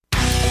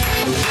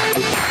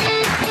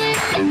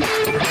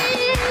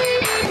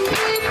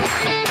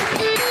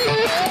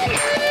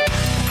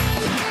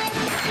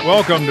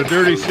Welcome to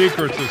Dirty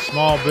Secrets of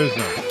Small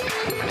Business.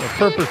 The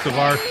purpose of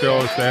our show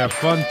is to have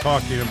fun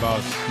talking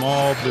about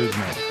small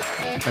business.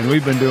 And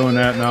we've been doing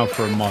that now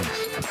for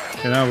months.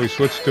 We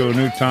switched to a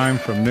new time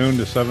from noon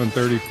to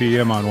 7:30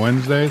 p.m. on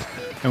Wednesdays,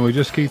 and we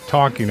just keep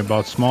talking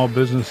about small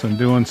business and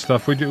doing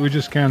stuff. We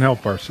just can't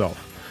help ourselves.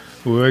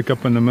 We wake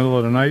up in the middle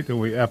of the night,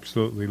 and we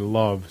absolutely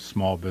love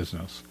small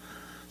business.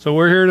 So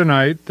we're here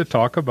tonight to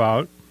talk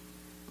about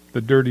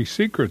the dirty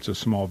secrets of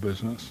small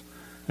business.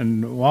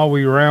 And while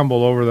we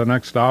ramble over the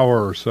next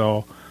hour or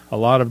so, a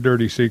lot of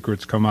dirty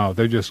secrets come out.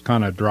 They just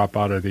kind of drop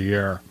out of the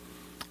air.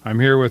 I'm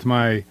here with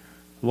my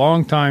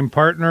longtime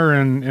partner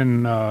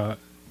in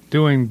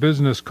doing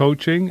business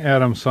coaching,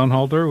 Adam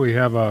Sunhalter. We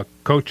have a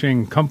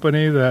coaching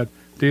company that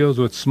deals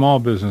with small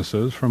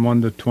businesses from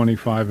 1 to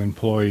 25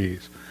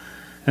 employees.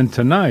 And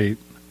tonight,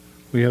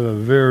 we have a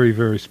very,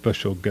 very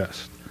special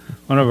guest,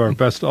 one of our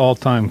best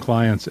all-time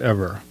clients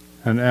ever.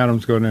 And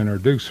Adam's going to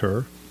introduce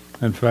her.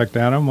 In fact,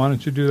 Adam, why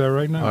don't you do that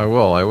right now? I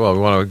will. We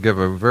want to give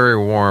a very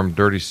warm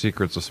Dirty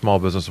Secrets of Small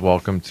Business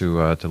welcome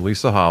to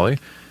Lisa Holly.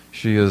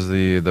 She is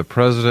the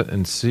president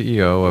and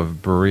CEO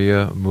of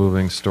Berea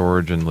Moving,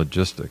 Storage, and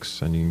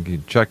Logistics. And you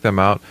can check them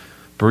out.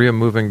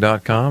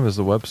 BereaMoving.com is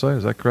the website.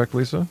 Is that correct,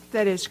 Lisa?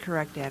 That is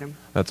correct, Adam.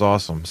 That's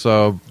awesome.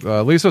 So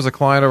Lisa's a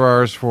client of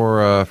ours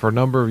for a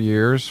number of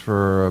years,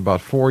 for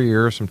about 4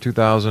 years, from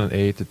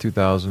 2008 to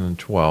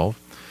 2012.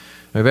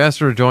 We've asked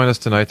her to join us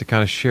tonight to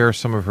kind of share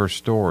some of her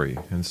story.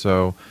 And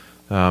so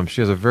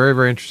she has a very,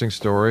 very interesting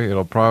story.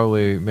 It'll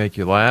probably make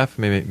you laugh,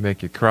 maybe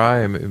make you cry,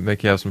 and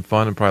make you have some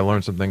fun, and probably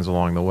learn some things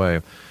along the way.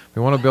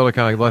 We want to be able to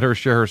kind of let her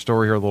share her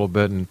story here a little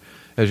bit. And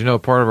as you know,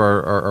 part of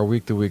our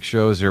week-to-week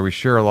shows here, we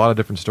share a lot of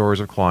different stories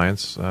of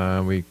clients.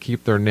 We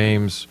keep their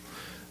names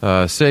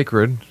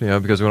sacred,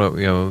 because we want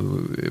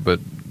to, but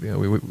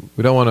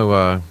we don't want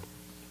to.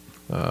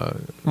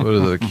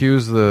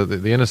 Accuse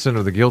the innocent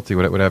or the guilty,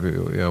 whatever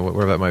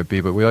that might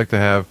be. But we like to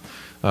have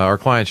our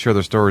clients share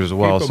their stories as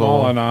well. Keep them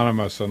all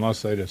anonymous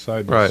unless they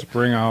decide to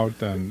spring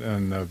out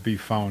and be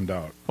found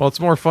out. Well, it's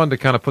more fun to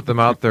kind of put them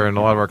out there, and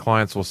a lot of our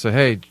clients will say,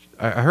 "Hey,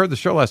 I heard the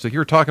show last week. You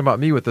were talking about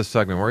me with this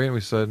segment, were you?" And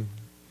we said,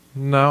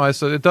 "No." I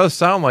said, "It does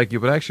sound like you,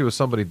 but actually it was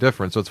somebody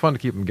different." So it's fun to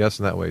keep them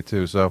guessing that way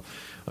too. So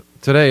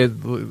today,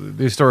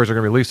 these stories are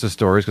going to be Lisa's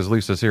stories, because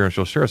Lisa's here and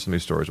she'll share some of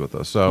these stories with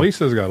us. So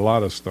Lisa's got a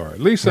lot of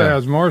stories. Lisa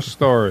has more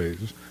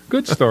stories,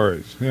 good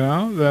stories,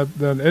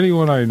 than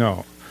anyone I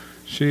know.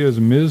 She is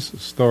Ms.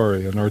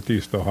 Story in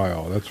Northeast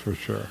Ohio, that's for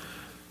sure.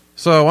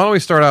 So why don't we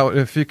start out,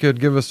 if you could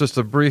give us just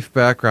a brief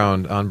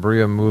background on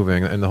Berea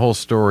Moving and the whole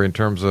story in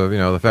terms of,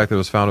 the fact that it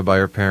was founded by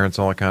your parents,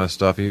 all that kind of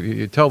stuff.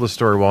 You tell the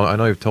story well. I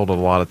know you've told it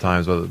a lot of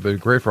times, but it'd be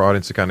great for our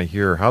audience to kind of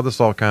hear how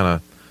this all kind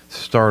of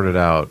started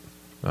out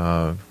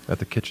at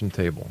the kitchen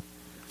table.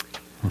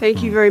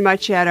 Thank you very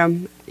much,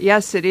 Adam.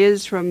 Yes, it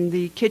is from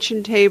the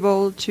kitchen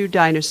table to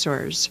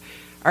dinosaurs.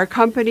 Our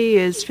company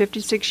is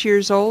 56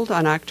 years old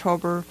on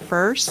October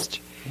 1st.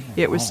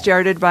 It was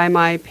started by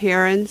my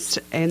parents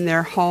in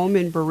their home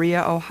in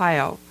Berea,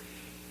 Ohio.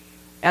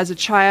 As a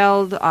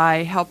child,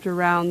 I helped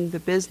around the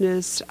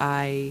business.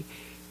 I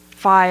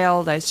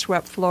filed, I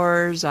swept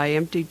floors, I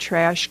emptied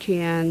trash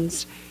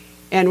cans.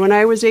 And when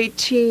I was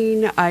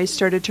 18, I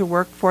started to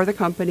work for the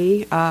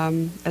company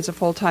as a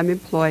full-time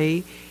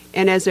employee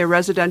and as a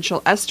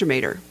residential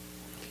estimator.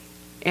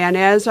 And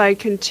as I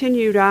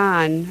continued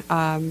on,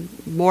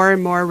 more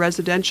and more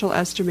residential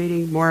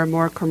estimating, more and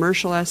more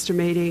commercial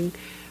estimating,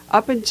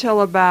 up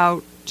until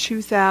about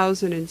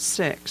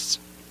 2006.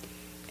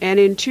 And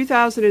in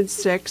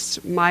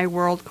 2006, my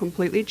world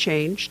completely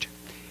changed.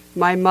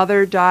 My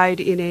mother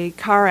died in a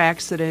car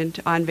accident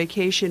on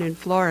vacation in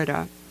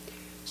Florida.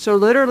 So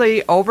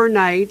literally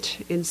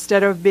overnight,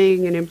 instead of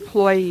being an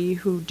employee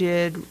who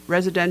did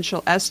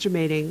residential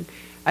estimating,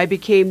 I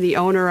became the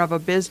owner of a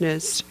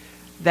business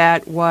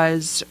that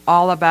was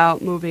all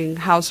about moving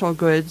household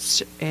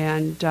goods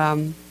and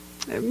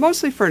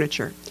mostly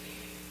furniture.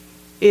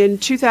 In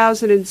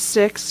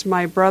 2006,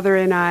 my brother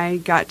and I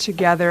got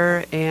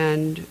together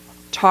and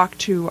talked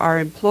to our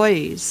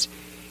employees,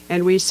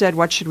 and we said,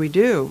 what should we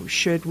do?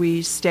 Should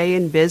we stay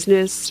in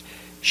business?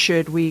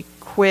 Should we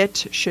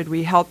quit? Should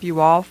we help you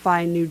all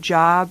find new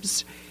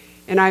jobs?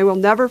 And I will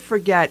never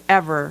forget,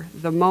 ever,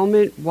 the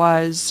moment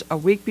was a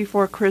week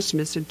before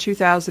Christmas in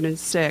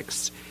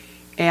 2006,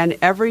 and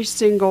every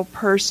single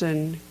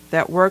person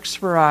that works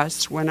for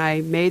us, when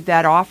I made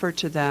that offer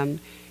to them,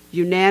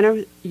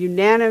 unanimously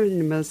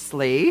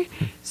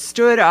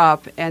stood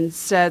up and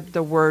said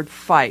the word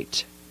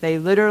fight. They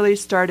literally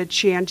started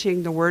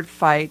chanting the word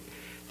fight.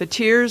 The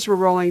tears were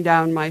rolling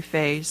down my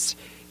face.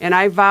 And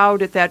I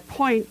vowed at that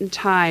point in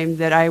time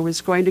that I was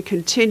going to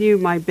continue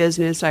my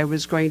business, I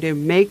was going to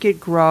make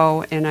it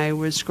grow, and I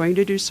was going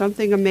to do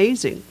something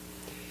amazing.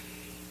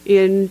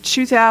 In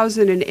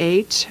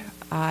 2008,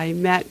 I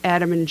met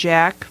Adam and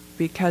Jack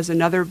because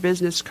another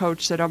business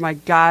coach said, oh my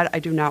God, I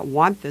do not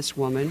want this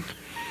woman.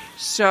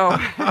 So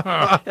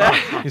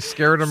You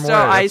scared them away. So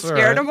I That's all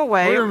scared right. them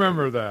away. We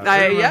remember that. We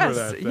remember Yes,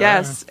 that,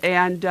 yes.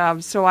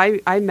 And so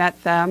I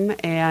met them,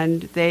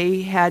 and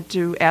they had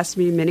to ask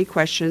me many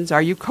questions.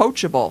 Are you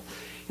coachable?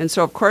 And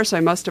so, of course, I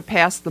must have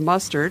passed the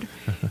mustard.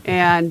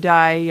 And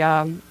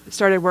I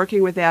started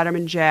working with Adam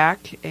and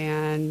Jack.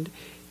 And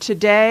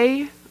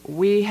today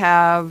we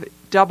have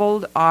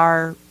doubled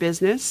our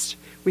business.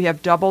 We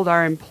have doubled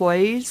our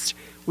employees.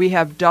 We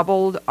have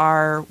doubled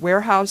our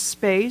warehouse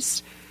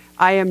space.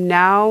 I am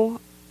now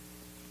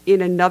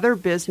in another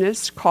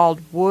business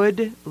called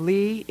Wood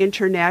Lee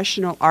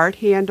International Art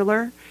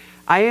Handler.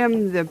 I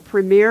am the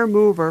premier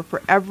mover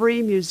for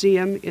every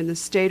museum in the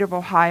state of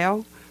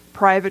Ohio,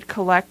 private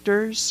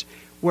collectors.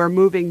 We're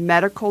moving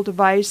medical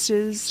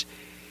devices.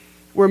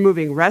 We're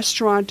moving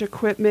restaurant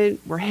equipment.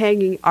 We're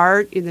hanging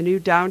art in the new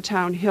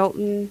downtown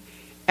Hilton.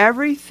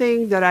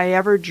 Everything that I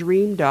ever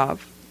dreamed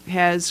of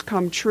has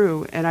come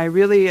true, and I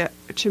really,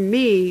 to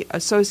me,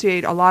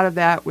 associate a lot of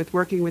that with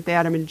working with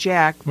Adam and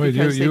Jack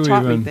because they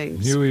taught me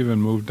things. You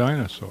even move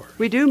dinosaurs.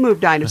 We do move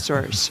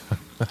dinosaurs.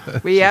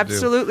 We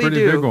absolutely Pretty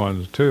do. big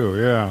ones, too,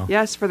 yeah.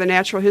 Yes, for the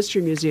Natural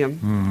History Museum.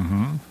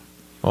 Mm-hmm.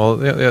 Well,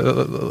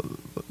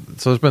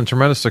 so there's been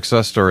tremendous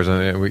success stories,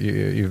 and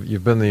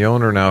you've been the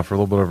owner now for a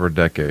little bit over a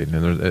decade,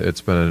 and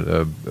it's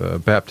been a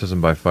baptism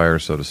by fire,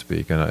 so to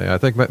speak. And I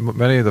think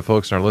many of the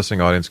folks in our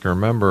listening audience can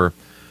remember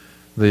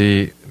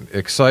the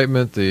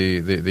excitement,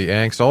 the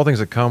angst, all things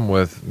that come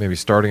with maybe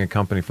starting a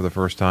company for the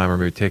first time or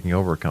maybe taking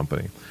over a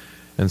company.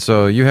 And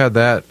so you had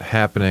that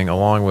happening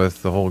along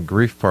with the whole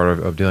grief part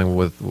of dealing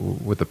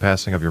with the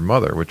passing of your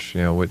mother, which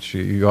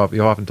you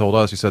often told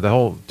us. You said the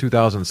whole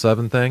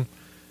 2007 thing.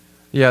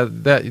 Yeah,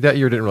 that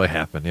year didn't really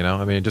happen.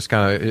 I mean, it just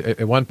kind of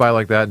it went by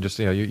like that, and just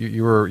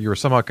you were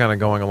somehow kind of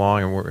going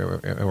along, and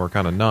we're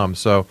kind of numb.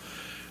 So,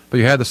 but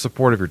you had the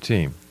support of your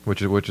team,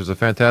 which is a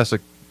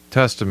fantastic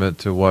testament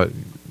to what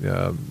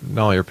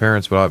not only your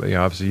parents, but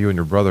obviously you and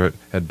your brother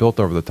had built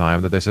over the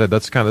time. That they said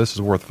this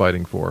is worth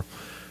fighting for,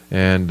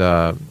 and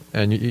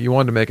you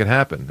wanted to make it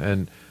happen.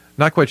 And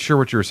not quite sure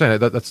what you were saying.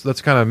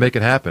 Let's kind of make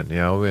it happen,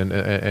 and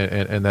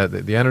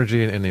that the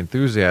energy and the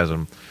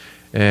enthusiasm.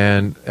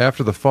 And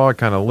after the fog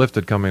kind of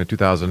lifted coming in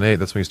 2008,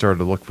 that's when you started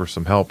to look for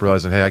some help,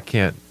 realizing, hey, I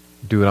can't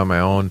do it on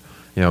my own.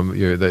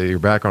 Your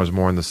background is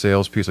more in the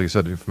sales piece, like you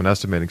said, from an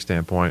estimating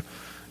standpoint.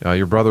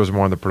 Your brother was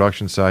more on the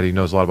production side. He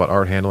knows a lot about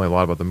art handling, a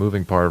lot about the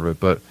moving part of it.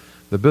 But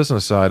the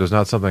business side is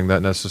not something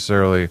that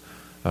necessarily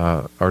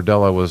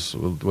Ardella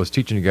was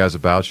teaching you guys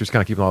about. She was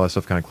kind of keeping all that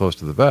stuff kind of close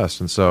to the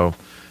vest. And so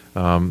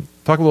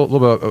talk a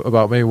little bit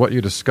about maybe what you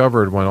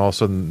discovered when all of a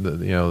sudden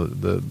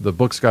the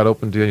books got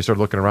open to you and you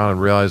started looking around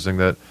and realizing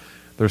that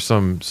there's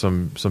some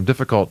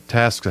difficult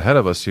tasks ahead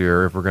of us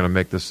here if we're going to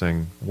make this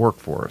thing work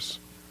for us.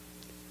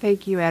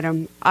 Thank you,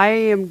 Adam. I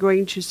am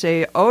going to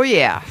say, oh,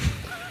 yeah.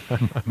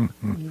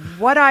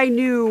 What I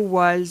knew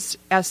was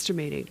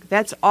estimating.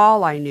 That's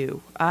all I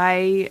knew.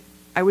 I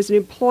was an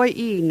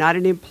employee, not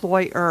an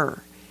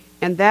employer.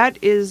 And that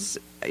is,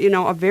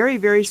 a very,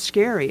 very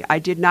scary. I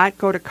did not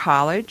go to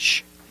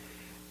college.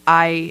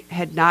 I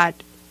had not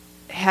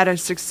had a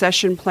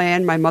succession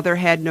plan. My mother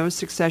had no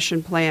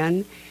succession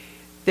plan.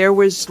 There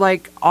was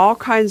all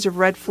kinds of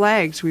red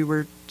flags. We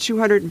were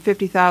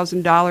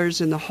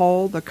 $250,000 in the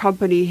hole. The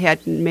company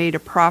hadn't made a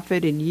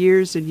profit in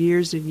years and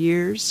years and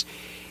years.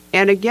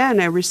 And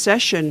again, a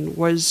recession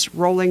was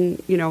rolling,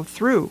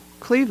 through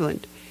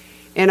Cleveland.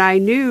 And I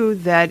knew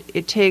that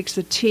it takes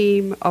a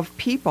team of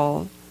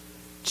people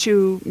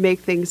to make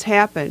things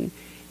happen.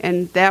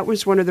 And that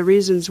was one of the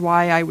reasons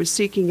why I was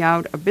seeking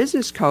out a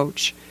business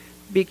coach,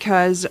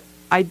 because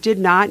I did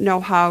not know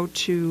how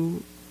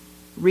to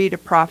read a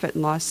profit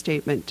and loss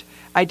statement.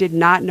 I did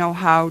not know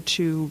how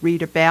to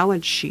read a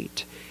balance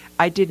sheet.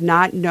 I did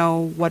not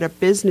know what a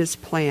business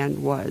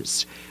plan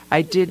was.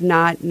 I did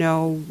not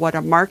know what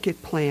a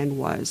market plan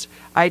was.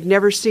 I'd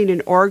never seen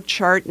an org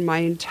chart in my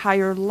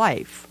entire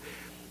life.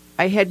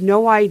 I had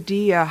no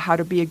idea how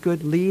to be a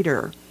good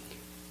leader.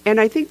 And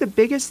I think the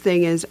biggest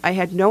thing is I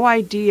had no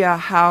idea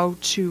how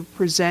to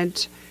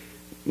present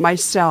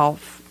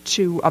myself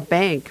to a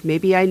bank.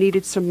 Maybe I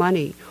needed some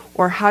money,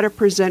 or how to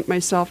present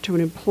myself to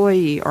an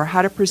employee, or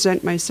how to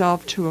present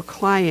myself to a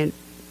client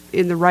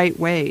in the right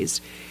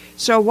ways.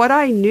 So what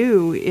I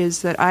knew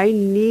is that I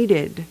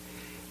needed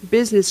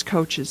business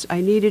coaches.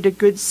 I needed a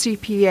good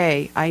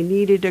CPA. I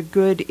needed a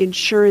good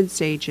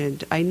insurance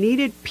agent. I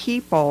needed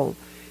people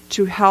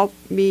to help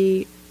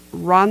me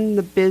run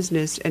the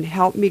business and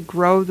help me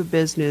grow the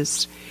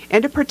business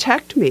and to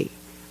protect me.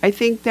 I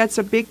think that's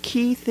a big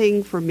key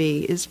thing for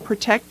me, is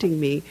protecting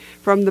me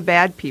from the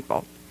bad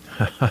people.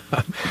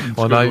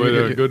 Well,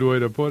 a good way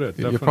to put it.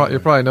 You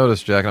probably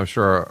noticed, Jack, and I'm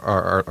sure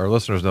our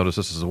listeners noticed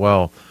this as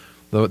well.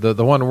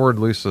 The one word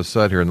Lisa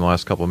said here in the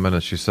last couple of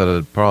minutes, she said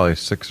it probably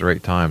 6 or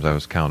 8 times. I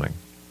was counting.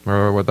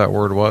 Remember what that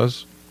word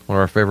was? One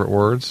of our favorite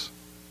words?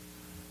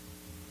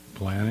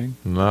 planning?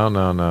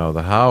 No.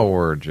 The how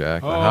word,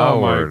 Jack. The how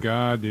Oh, my word.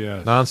 God,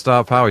 yes.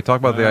 Nonstop how. We talk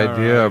about the All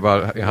idea right.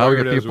 about how we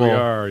Wired get as people. we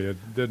are. You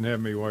didn't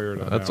have me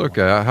wired on That's that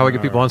okay. one. How we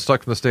get people All right.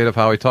 unstuck from the state of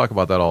how we talk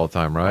about that all the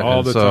time, right? All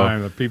And the so,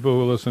 time. The people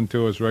who listen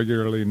to us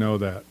regularly know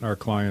that. Our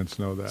clients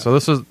know that. So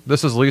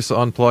this is Lisa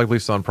Unplugged,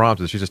 Lisa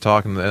Unprompted. She's just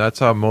talking, and that's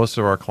how most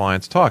of our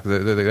clients talk.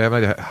 They have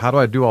an idea, how do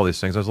I do all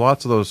these things? There's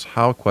lots of those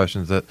how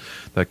questions that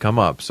come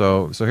up.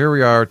 So here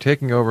we are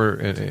taking over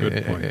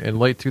in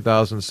late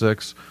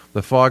 2006.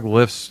 The fog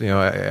lifts,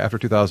 after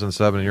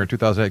 2007, and you're in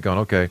 2008 going,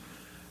 okay,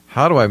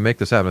 how do I make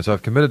this happen? So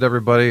I've committed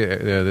everybody.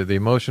 The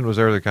emotion was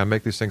there to kind of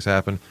make these things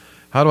happen.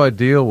 How do I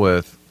deal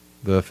with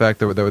the fact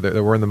that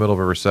we're in the middle of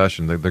a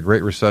recession, the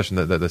Great Recession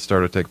that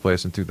started to take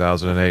place in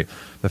 2008,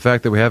 the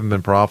fact that we haven't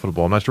been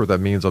profitable? I'm not sure what that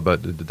means,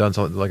 but it doesn't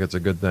sound like it's a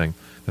good thing.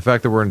 The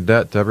fact that we're in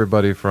debt to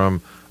everybody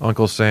from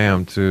Uncle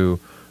Sam to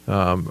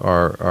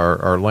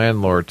our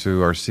landlord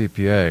to our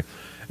CPA.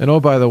 And oh,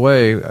 by the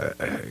way,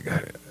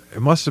 it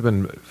must have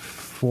been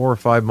 4 or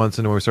 5 months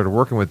into when we started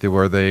working with you,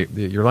 where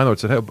your landlord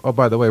said, "Hey, oh,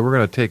 by the way, we're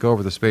going to take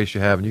over the space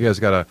you have, and you guys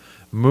got to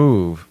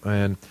move."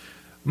 And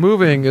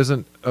moving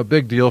isn't a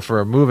big deal for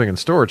a moving and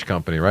storage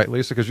company, right,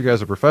 Lisa? Because you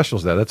guys are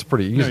professionals. That's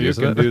pretty easy. Yeah, you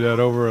isn't can it? do that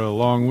over a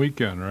long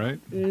weekend, right?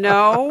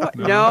 No,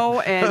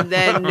 and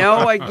then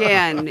no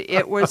again.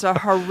 It was a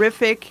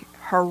horrific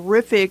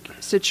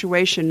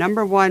situation.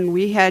 Number one,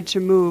 we had to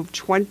move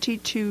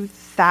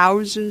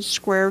 22,000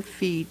 square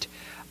feet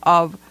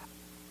of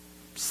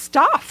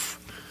stuff.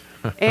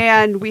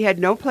 And we had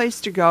no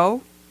place to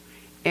go,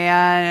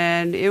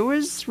 and it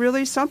was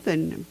really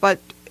something. But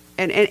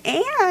and a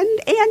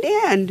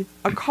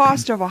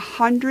cost of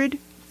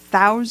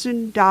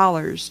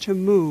 $100,000 to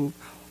move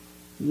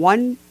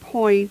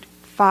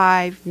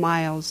 1.5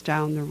 miles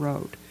down the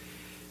road.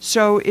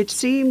 So it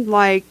seemed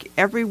like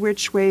every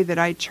which way that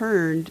I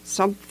turned,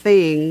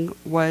 something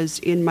was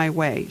in my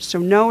way. So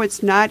no,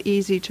 it's not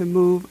easy to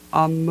move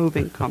a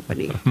moving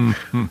company.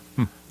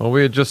 Well,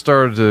 we had just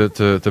started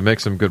to make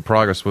some good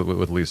progress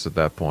with Lisa at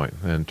that point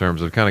in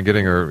terms of kind of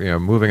getting her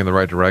moving in the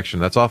right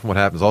direction. That's often what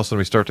happens. All of a sudden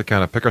we start to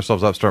kind of pick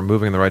ourselves up, start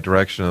moving in the right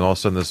direction, and all of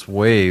a sudden this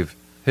wave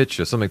hits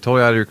you, something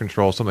totally out of your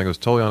control, something that was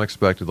totally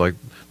unexpected, like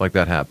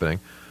that happening.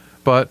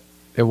 But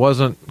it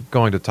wasn't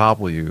going to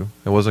topple you.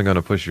 It wasn't going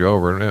to push you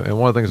over. And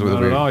one of the things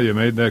Not at all. You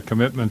made that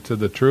commitment to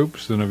the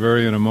troops in a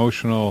very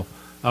emotional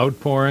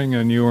outpouring,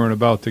 and you weren't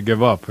about to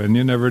give up, and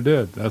you never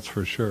did. That's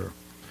for sure.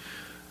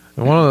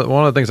 And one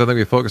of the things I think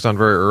we focused on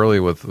very early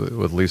with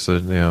Lisa,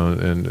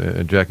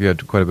 and Jack, you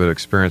had quite a bit of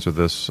experience with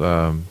this.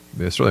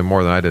 Certainly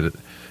more than I did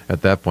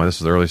at that point. This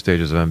is the early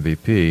stages of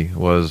MVP.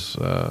 Was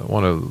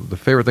one of the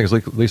favorite things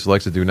Lisa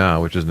likes to do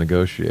now, which is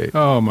negotiate.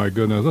 Oh my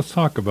goodness, let's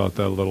talk about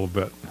that a little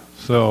bit.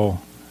 So,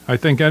 I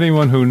think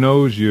anyone who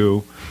knows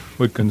you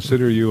would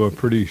consider you a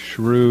pretty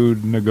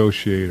shrewd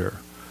negotiator.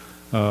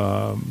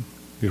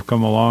 You've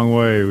come a long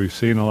way. We've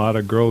seen a lot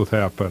of growth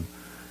happen.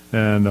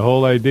 And the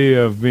whole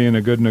idea of being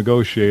a good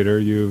negotiator,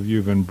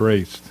 you've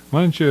embraced.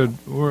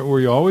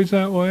 Were you always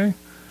that way?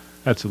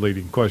 That's a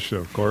leading question,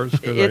 of course.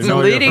 It's a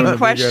leading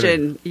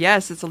question.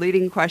 Yes, it's a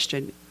leading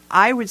question.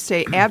 I would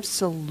say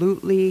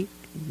absolutely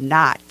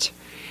not.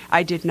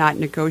 I did not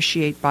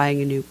negotiate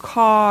buying a new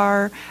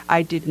car.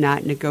 I did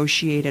not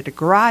negotiate at a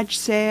garage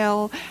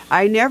sale.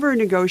 I never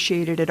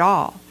negotiated at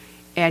all.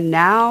 And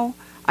now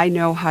I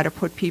know how to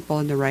put people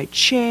in the right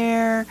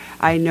chair.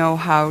 I know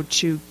how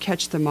to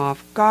catch them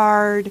off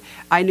guard.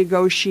 I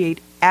negotiate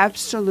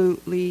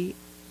absolutely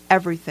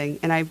everything.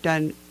 And I've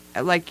done,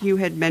 like you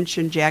had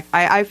mentioned, Jack,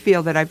 I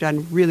feel that I've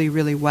done really,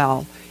 really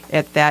well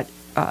at that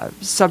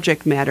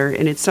subject matter.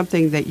 And it's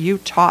something that you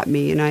taught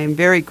me, and I am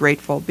very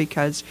grateful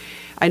because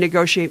I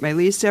negotiate my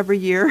lease every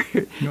year.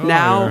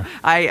 Now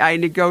I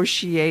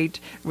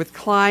negotiate with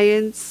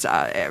clients,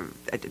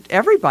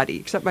 everybody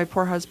except my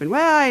poor husband.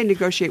 Well, I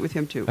negotiate with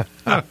him too.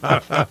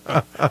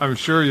 I'm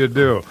sure you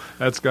do.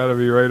 That's got to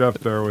be right up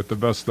there with the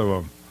best of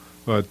them.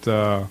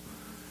 But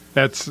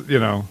that's,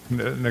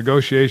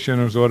 negotiation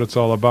is what it's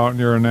all about, and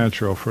you're a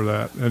natural for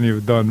that. And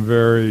you've done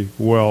very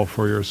well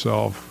for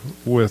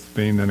yourself with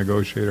being the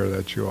negotiator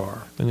that you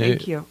are.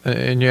 Thank you.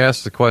 And you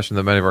ask the question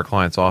that many of our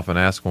clients often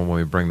ask when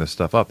we bring this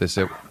stuff up. They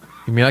say,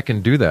 "You mean I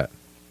can do that?"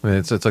 I mean,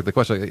 it's like the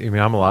question, you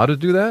mean I'm allowed to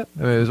do that?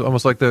 I mean, it's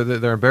almost like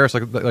they're embarrassed,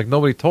 like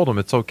nobody told them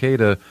it's okay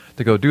to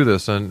go do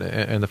this. And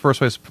the first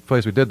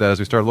place we did that is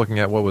we started looking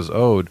at what was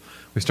owed.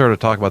 We started to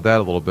talk about that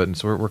a little bit. And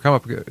so we're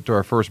coming up to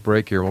our first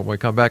break here. When we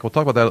come back, we'll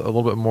talk about that a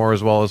little bit more,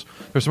 as well as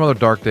there's some other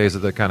dark days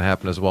that kind of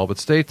happen as well. But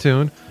stay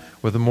tuned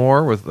with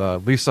more with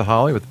Lisa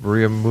Holly with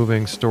Berea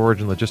Moving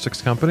Storage and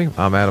Logistics Company.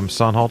 I'm Adam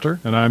Sonhalter.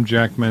 And I'm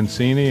Jack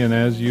Mancini. And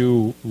as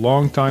you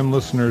longtime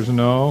listeners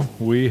know,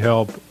 we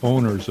help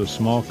owners of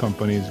small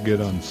companies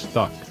get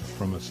unstuck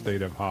from a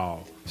state of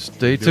how.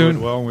 Stay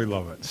tuned. Well, and we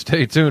love it.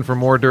 Stay tuned for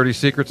more Dirty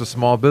Secrets of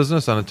Small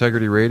Business on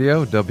Integrity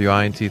Radio,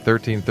 WINT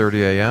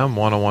 1330 AM,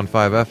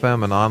 101.5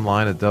 FM, and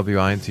online at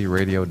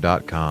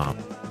WINTradio.com.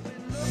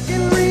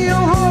 Working real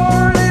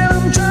hard and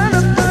I'm trying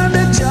to find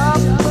a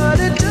job, but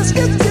it just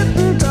gets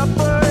getting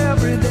tougher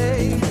every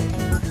day.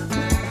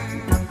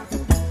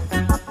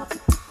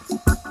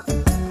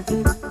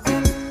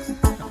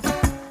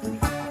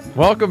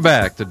 Welcome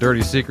back to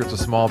Dirty Secrets of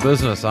Small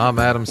Business. I'm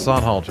Adam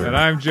Sonhalter. And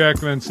I'm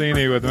Jack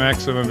Mancini with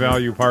Maximum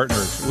Value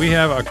Partners. We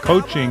have a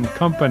coaching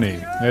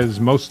company, as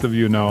most of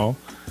you know.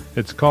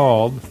 It's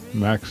called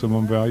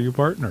Maximum Value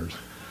Partners.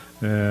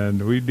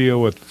 And we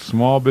deal with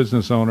small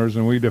business owners,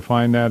 and we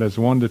define that as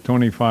 1 to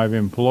 25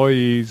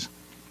 employees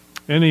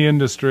in the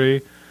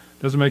industry.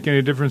 Doesn't make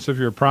any difference if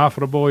you're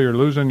profitable, you're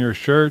losing your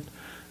shirt.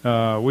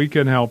 We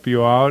can help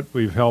you out.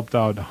 We've helped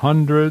out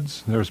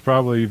hundreds. There's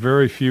probably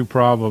very few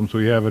problems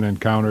we haven't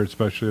encountered,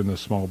 especially in the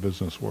small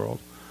business world.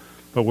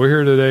 But we're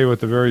here today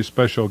with a very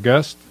special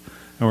guest,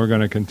 and we're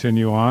going to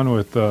continue on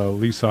with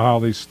Lisa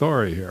Holly's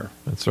story here.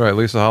 That's right.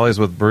 Lisa Holly's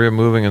with Berea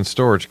Moving and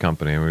Storage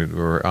Company.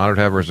 We're honored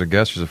to have her as a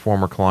guest. She's a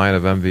former client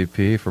of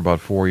MVP for about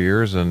 4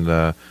 years, and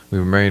we've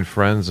remained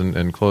friends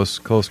and close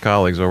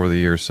colleagues over the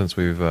years since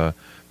we've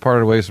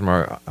parted ways from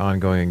our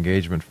ongoing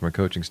engagement from a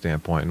coaching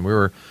standpoint. And we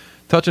were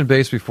touching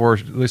base before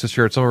Lisa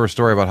shared some of her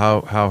story about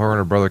how her and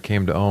her brother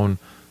came to own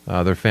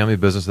their family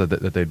business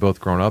that they'd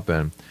both grown up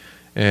in.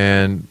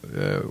 And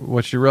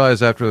what she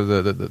realized after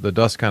the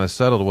dust kind of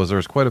settled was there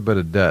was quite a bit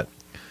of debt.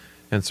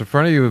 And so for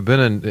any of you who've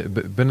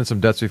been in some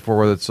debts before,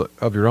 whether it's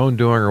of your own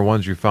doing or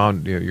ones you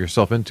found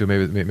yourself into,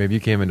 maybe you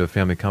came into a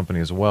family company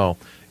as well,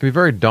 it can be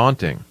very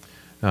daunting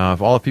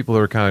of all the people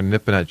that are kind of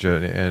nipping at you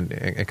and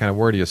kind of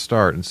where do you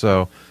start. And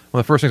so one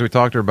of the first things we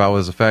talked to her about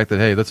was the fact that,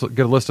 hey, let's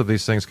get a list of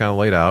these things kind of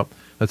laid out.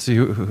 Let's see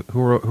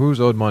who's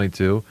owed money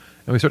to,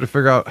 and we start to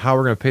figure out how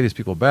we're going to pay these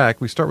people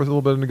back. We start with a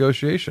little bit of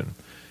negotiation,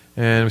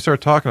 and we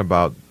start talking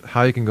about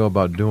how you can go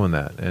about doing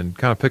that and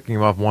kind of picking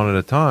them off one at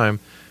a time.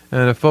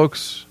 And if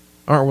folks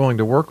aren't willing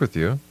to work with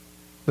you,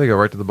 they go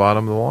right to the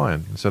bottom of the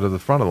line instead of the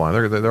front of the line.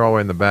 They're all the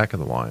way in the back of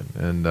the line.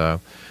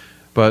 And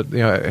but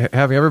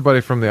having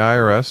everybody from the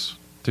IRS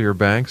to your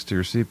banks to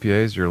your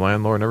CPAs, your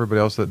landlord, and everybody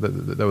else that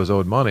was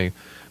owed money,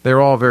 they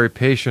were all very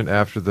patient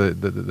after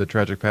the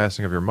tragic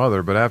passing of your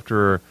mother. But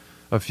after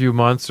a few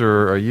months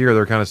or a year,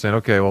 they're kind of saying,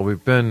 okay, well,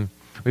 we've been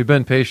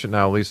patient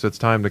now, Lisa. It's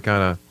time to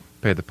kind of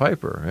pay the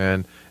piper.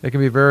 And it can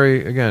be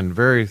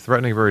very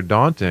threatening, very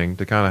daunting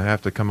to kind of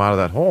have to come out of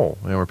that hole,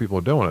 where people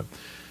are doing it.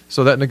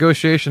 So that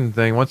negotiation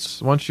thing,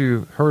 once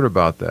you heard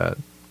about that,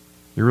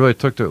 you really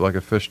took to it like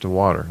a fish to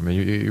water. I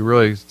mean, you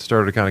really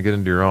started to kind of get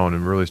into your own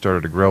and really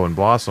started to grow and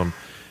blossom.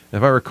 And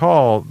if I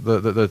recall,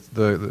 the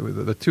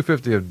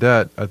 $250 of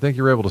debt, I think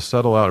you were able to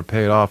settle out or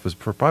pay it off is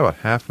for probably about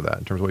half of that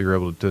in terms of what you were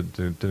able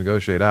to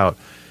negotiate out.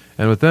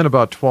 And within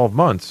about 12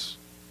 months,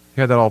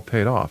 you had that all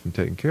paid off and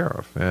taken care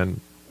of.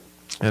 And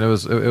it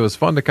was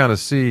fun to kind of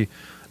see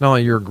not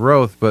only your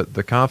growth, but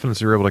the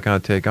confidence you were able to kind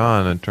of take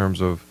on in terms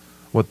of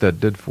what that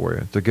did for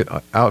you, to get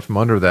out from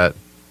under that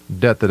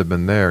debt that had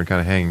been there and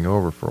kind of hanging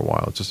over for a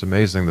while. It's just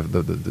amazing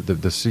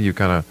to see you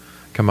kind of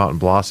come out and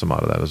blossom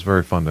out of that. It was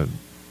very fun to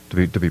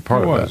be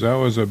part of that. That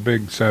was a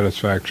big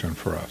satisfaction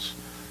for us.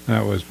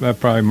 That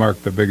probably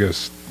marked the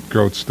biggest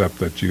growth step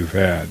that you've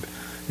had,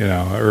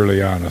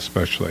 early on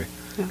especially,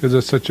 because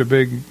it's such a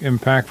big,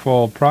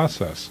 impactful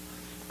process.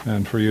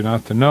 And for you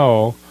not to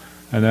know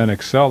and then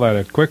excel at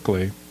it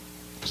quickly,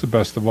 it's the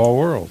best of all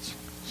worlds.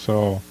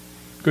 So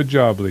good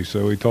job,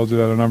 Lisa. We told you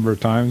that a number of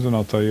times, and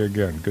I'll tell you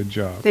again, good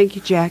job. Thank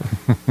you, Jack.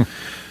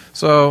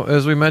 So,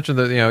 as we mentioned,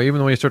 that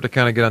even when you start to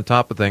kind of get on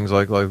top of things,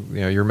 like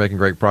you're making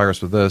great progress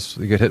with this,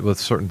 you get hit with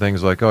certain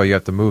things like, oh, you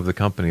have to move the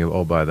company.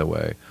 Oh, by the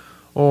way,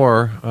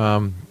 or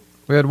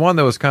we had one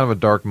that was kind of a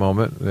dark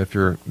moment. If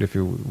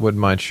you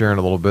wouldn't mind sharing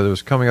a little bit, it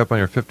was coming up on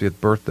your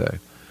 50th birthday,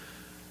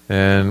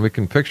 and we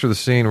can picture the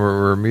scene where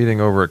we're meeting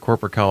over at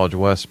Corporate College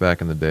West back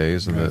in the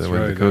days, and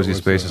the cozy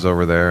spaces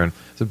over there, and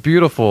it's a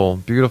beautiful,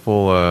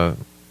 beautiful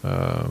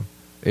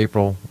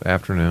April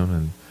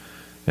afternoon,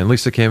 and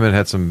Lisa came in and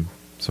had some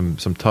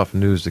tough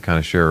news to kind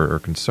of share or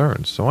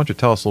concerns. So why don't you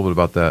tell us a little bit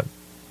about that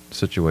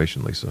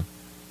situation, Lisa?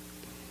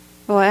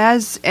 Well,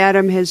 as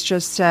Adam has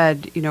just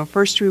said,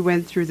 first we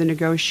went through the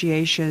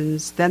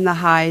negotiations, then the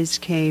highs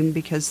came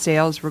because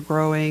sales were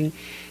growing.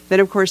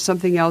 Then, of course,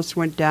 something else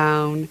went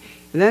down,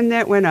 and then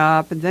that went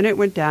up, and then it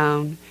went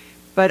down.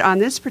 But on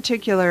this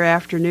particular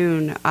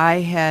afternoon, I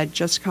had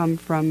just come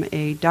from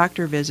a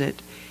doctor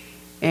visit,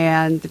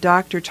 and the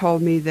doctor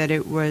told me that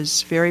it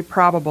was very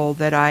probable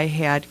that I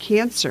had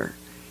cancer.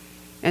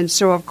 And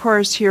so, of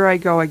course, here I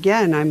go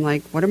again. I'm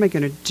like, what am I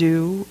going to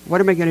do?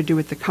 What am I going to do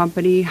with the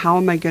company? How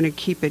am I going to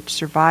keep it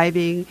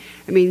surviving?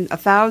 I mean,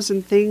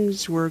 1,000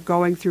 things were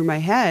going through my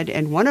head,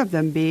 and one of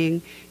them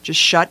being just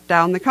shut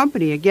down the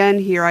company. Again,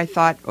 here I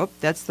thought,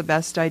 that's the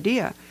best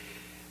idea.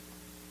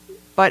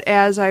 But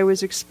as I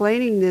was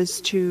explaining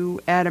this to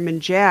Adam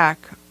and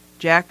Jack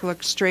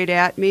looked straight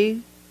at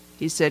me.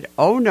 He said,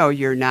 oh, no,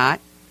 you're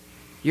not.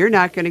 You're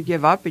not going to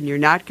give up, and you're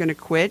not going to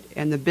quit,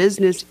 and the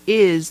business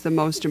is the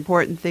most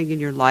important thing in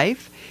your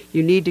life.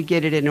 You need to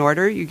get it in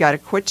order. You got to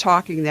quit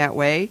talking that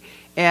way.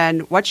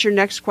 And what's your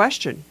next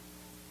question?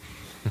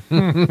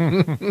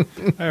 I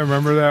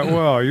remember that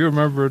well. You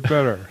remember it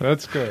better.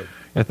 That's good.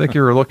 I think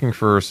you were looking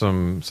for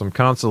some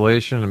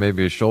consolation and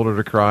maybe a shoulder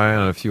to cry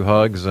on and a few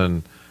hugs,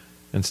 and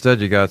instead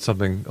you got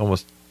something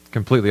almost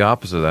completely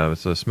opposite of that.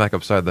 It's a smack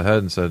upside the head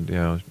and said,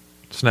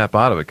 snap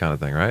out of it kind of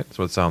thing, right? That's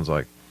what it sounds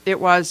like. It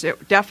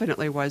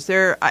definitely was.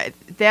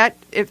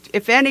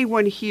 If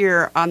anyone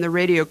here on the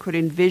radio could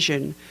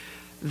envision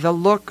the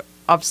look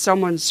of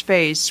someone's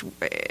face,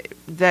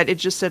 that it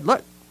just said,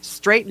 look,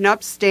 straighten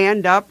up,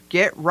 stand up,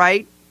 get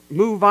right,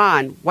 move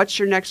on. What's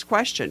your next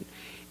question?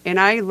 And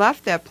I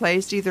left that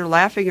place either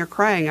laughing or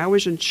crying. I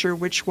wasn't sure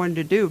which one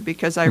to do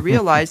because I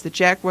realized that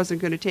Jack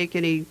wasn't going to take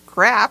any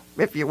crap,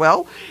 if you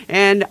will,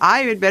 and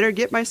I had better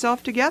get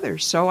myself together.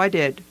 So I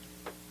did.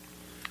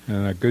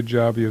 And a good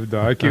job you've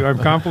done. I'm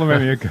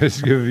complimenting you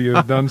because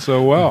you've done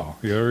so well.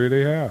 You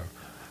really have.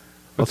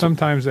 But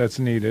sometimes that's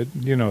needed.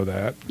 You know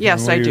that.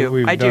 Yes, I do.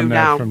 We've I done do that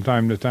now. from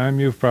time to time.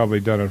 You've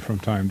probably done it from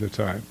time to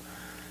time.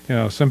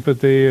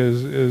 Sympathy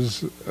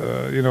is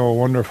a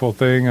wonderful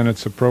thing, and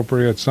it's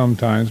appropriate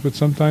sometimes, but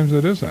sometimes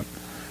it isn't.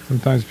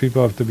 Sometimes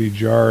people have to be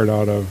jarred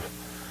out of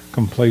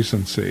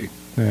complacency.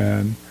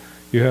 And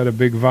you had a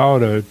big vow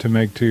to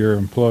make to your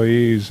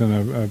employees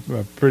and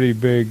a pretty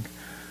big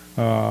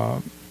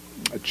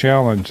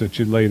challenge that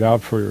you laid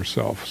out for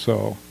yourself.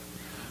 So,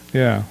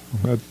 yeah,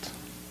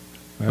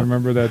 I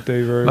remember that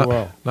day very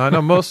well. Now, I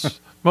know most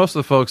of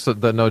the folks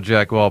that know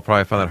Jack well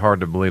probably find it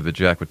hard to believe that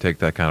Jack would take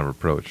that kind of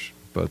approach.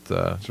 But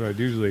that's right.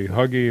 Usually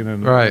hugging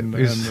and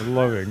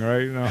loving,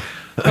 right?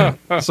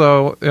 No.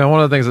 So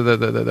one of the things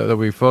that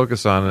we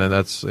focus on, and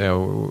that's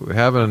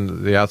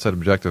having the outside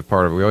objective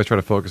part of it. We always try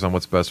to focus on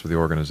what's best for the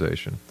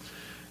organization.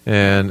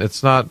 And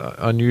it's not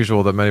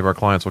unusual that many of our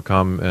clients will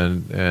come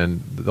and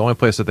the only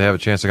place that they have a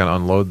chance to kind of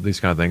unload these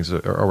kind of things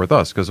are with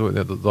us, because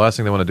the last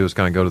thing they want to do is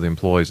kind of go to the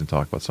employees and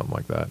talk about something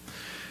like that.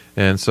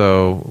 And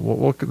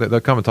so they'll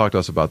come and talk to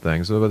us about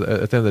things. So at the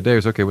end of the day,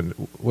 it's okay.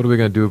 What are we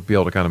going to do to be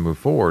able to kind of move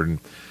forward? And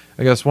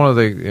I guess one of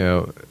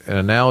the an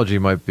analogy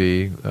might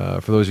be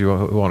for those of you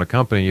who own a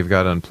company, you've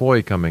got an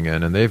employee coming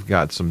in and they've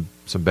got some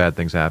bad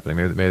things happening.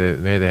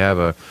 Maybe they have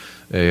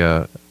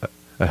a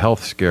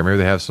health scare. Maybe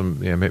they have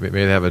maybe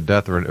they have a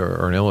death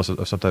or an illness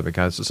of some type of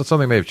kind. So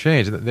something may have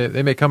changed.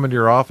 They may come into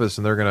your office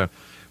and they're going to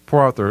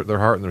pour out their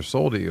heart and their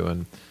soul to you.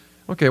 And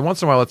okay,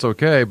 once in a while that's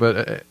okay,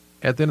 but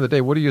at the end of the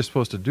day, what are you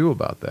supposed to do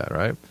about that,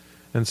 right?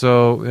 And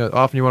so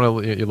often you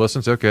want to listen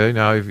and say, okay,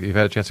 now you've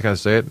had a chance to kind of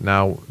say it.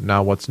 Now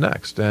what's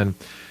next? And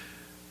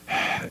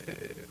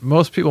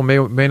most people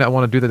may not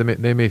want to do that.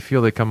 They may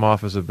feel they come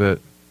off as a bit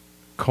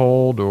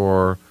cold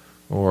or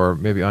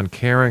maybe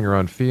uncaring or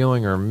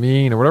unfeeling or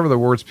mean or whatever the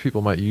words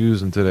people might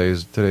use in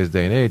today's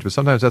day and age. But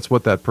sometimes that's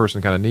what that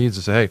person kind of needs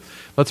to say, hey,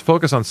 let's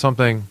focus on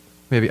something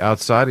maybe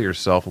outside of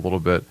yourself a little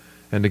bit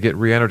and to get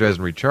re-energized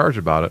and recharged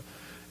about it.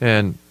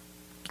 And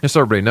just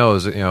so everybody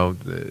knows,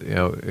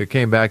 it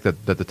came back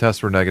that the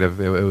tests were negative.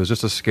 It was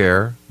just a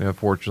scare,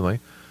 fortunately.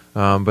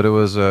 But it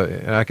was,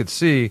 and I could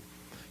see,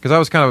 because I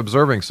was kind of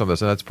observing some of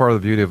this, and that's part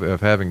of the beauty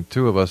of having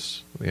two of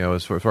us,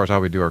 as far as how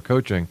we do our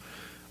coaching.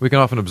 We can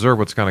often observe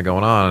what's kind of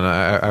going on, and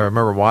I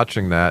remember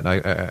watching that,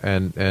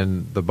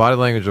 and the body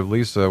language of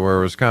Lisa, where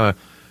it was kind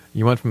of,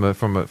 you went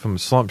from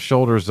slumped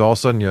shoulders, all of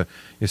a sudden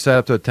you sat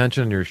up to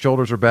attention, and your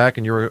shoulders are back,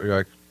 and you're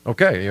like,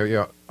 okay,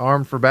 you're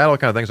armed for battle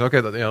kind of thing. So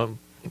okay,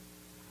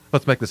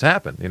 let's make this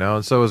happen,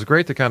 And so it was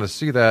great to kind of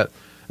see that,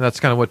 and that's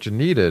kind of what you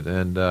needed,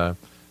 and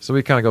so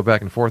we kind of go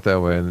back and forth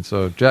that way. And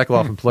so Jack will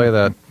often play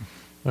that.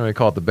 I don't know,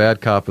 call it the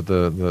bad cop, but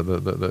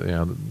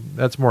the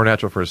that's more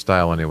natural for his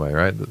style anyway,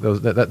 right?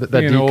 That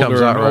Being D older comes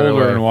out right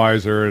older away. and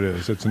wiser, it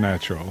is. It's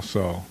natural.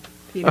 So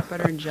Peanut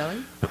butter and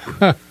jelly?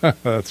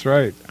 that's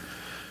right.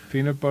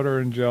 Peanut butter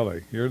and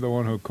jelly. You're the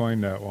one who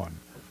coined that one.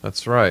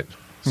 That's right.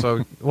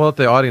 So we'll let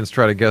the audience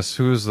try to guess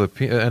who's and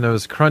it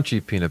was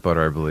crunchy peanut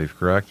butter, I believe,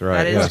 correct? Right.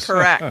 That is yes.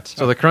 correct.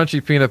 So the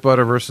crunchy peanut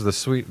butter versus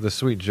the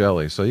sweet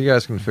jelly. So you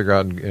guys can figure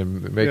out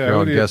and make your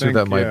own guess who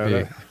that might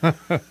be.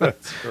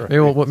 That's correct.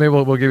 Maybe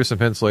we'll give you some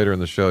hints later in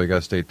the show. You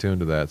guys stay tuned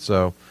to that.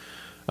 So,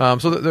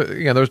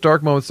 there's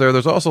dark moments there.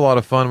 There's also a lot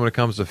of fun when it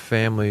comes to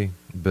family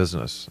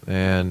business.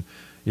 And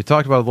you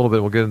talked about it a little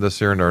bit. We'll get into this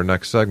here in our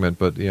next segment.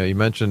 But you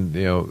mentioned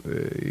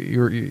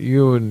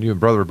you and your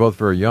brother were both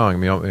very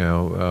young.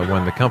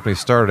 When the company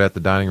started at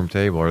the dining room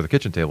table or the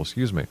kitchen table,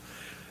 excuse me.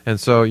 And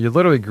so you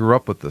literally grew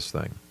up with this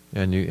thing.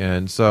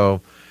 And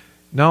so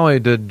not only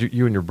did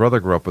you and your brother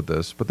grow up with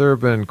this, but there have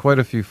been quite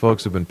a few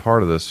folks who've been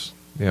part of this,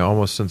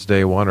 almost since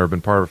day one, or have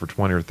been part of it for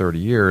 20 or 30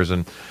 years.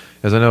 And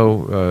as I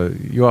know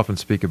you often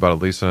speak about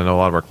it, Lisa, and I know a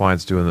lot of our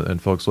clients do,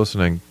 and folks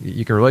listening,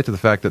 you can relate to the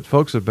fact that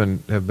folks have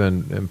been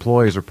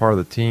employees or part of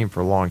the team for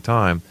a long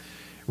time,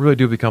 really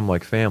do become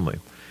like family.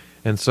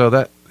 And so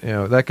that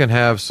that can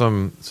have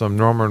some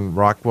Norman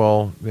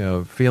Rockwell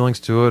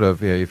feelings to it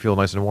of you feel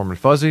nice and warm and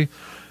fuzzy. It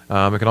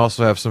can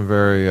also have some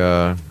very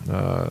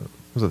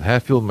was it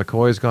Hatfield and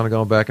McCoy's kind of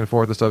going back and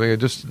forth and stuff.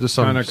 Just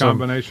some kind of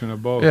combination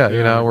of both.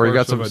 Yeah, where you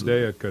got some of a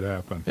day it could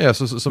happen. Yeah,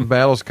 so some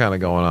battles kind of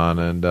going on,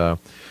 and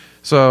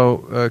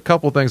so a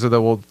couple of things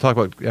that we'll talk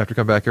about after we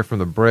come back here from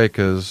the break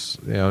is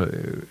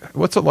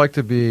what's it like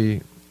to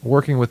be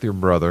working with your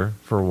brother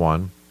for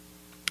one,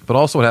 but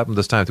also what happened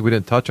this time too, we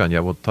didn't touch on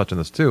yet. We'll touch on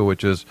this too,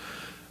 which is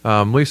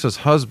Lisa's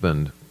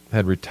husband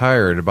had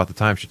retired about the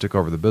time she took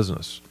over the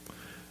business.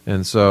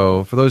 And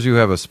so for those of you who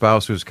have a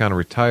spouse who's kind of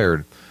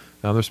retired,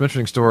 There's some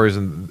interesting stories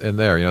in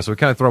there, so we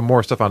kind of throw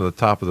more stuff onto the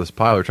top of this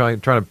pile. We're trying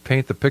to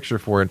paint the picture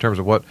for you in terms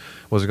of what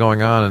was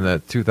going on in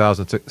that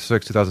 2006,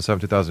 2007,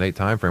 2008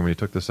 timeframe when you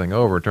took this thing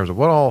over, in terms of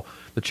what all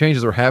the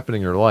changes are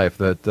happening in your life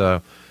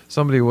that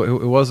somebody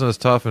who wasn't as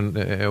tough and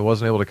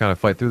wasn't able to kind of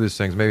fight through these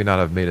things maybe not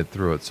have made it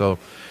through it. So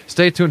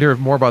stay tuned to hear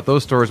more about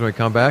those stories when we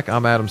come back.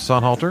 I'm Adam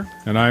Sonhalter.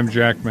 And I'm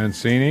Jack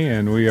Mancini,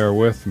 and we are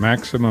with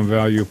Maximum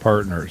Value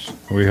Partners.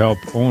 We help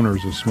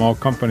owners of small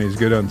companies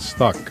get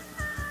unstuck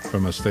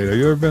from a state. Have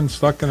you ever been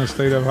stuck in a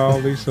state of how,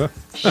 Lisa?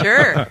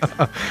 Sure.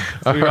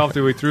 We helped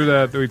you. We threw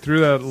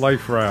that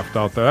life raft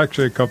out there.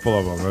 Actually, a couple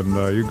of them,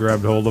 and you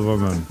grabbed hold of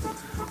them, and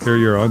here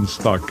you're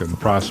unstuck and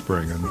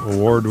prospering, and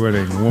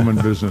award-winning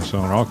woman business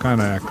owner. All kind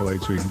of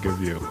accolades we can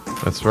give you.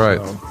 That's right.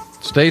 So,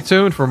 stay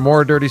tuned for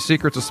more dirty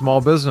secrets of small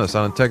business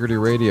on Integrity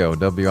Radio,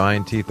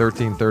 WINT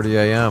 1330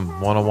 AM,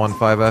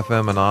 101.5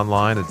 FM, and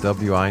online at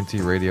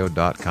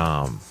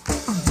WINTradio.com.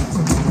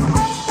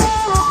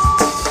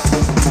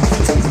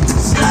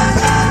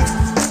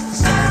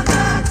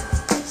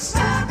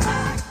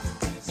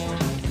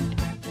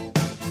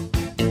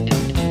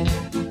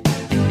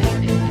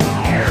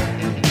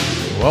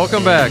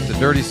 Welcome back to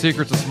Dirty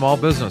Secrets of Small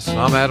Business.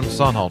 I'm Adam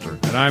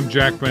Sonhalter. And I'm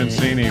Jack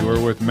Mancini.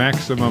 We're with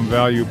Maximum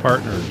Value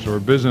Partners. We're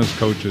business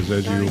coaches,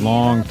 as you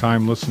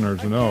long-time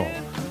listeners know.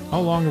 How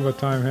long of a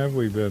time have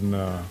we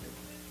been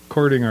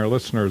courting our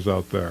listeners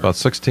out there? About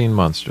 16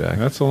 months, Jack.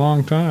 That's a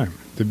long time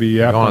to be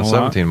yapping Going on a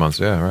 17 lot. months,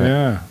 yeah, right.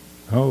 Yeah.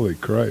 Holy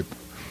cripe.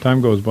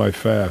 Time goes by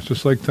fast.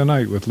 Just like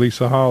tonight with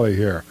Lisa Holly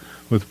here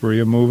with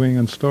Berea Moving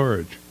and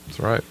Storage. That's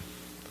right.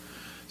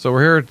 So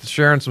we're here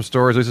sharing some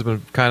stories. Lisa's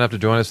been kind enough to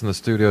join us in the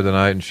studio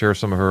tonight and share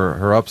some of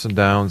her ups and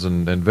downs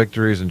and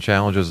victories and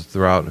challenges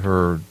throughout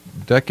her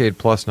decade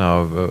plus now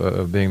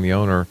of being the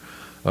owner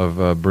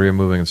of Berea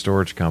Moving and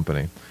Storage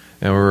Company.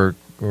 And we're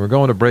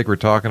going to break. We're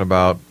talking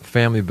about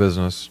family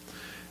business,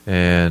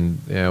 and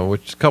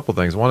which a couple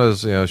things. One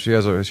is she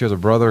has a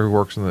brother who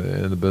works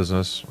in the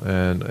business,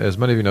 and as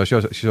many of you know,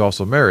 she's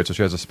also married, so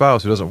she has a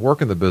spouse who doesn't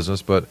work in the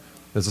business but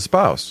is a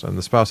spouse, and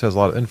the spouse has a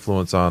lot of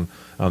influence on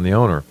the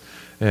owner.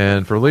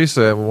 And for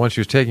Lisa, when she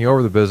was taking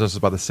over the business,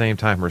 about the same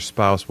time her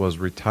spouse was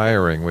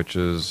retiring, which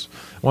is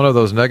one of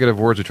those negative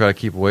words we try to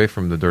keep away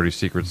from the dirty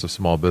secrets of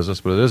small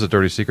business, but it is a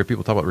dirty secret.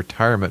 People talk about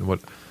retirement and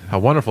how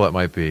wonderful that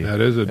might be.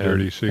 That is a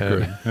dirty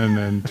secret. And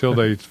until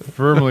they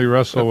firmly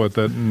wrestle with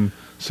it, and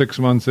 6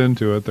 months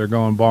into it, they're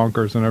going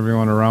bonkers, and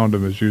everyone around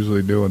them is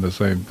usually doing the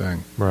same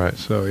thing. Right.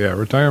 So, yeah,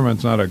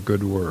 retirement's not a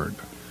good word.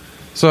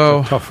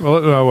 So Tough. Oh,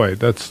 no, wait,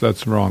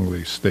 that's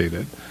wrongly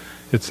stated.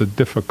 It's a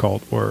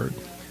difficult word.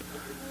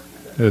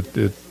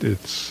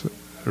 It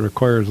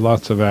requires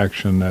lots of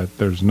action that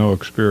there's no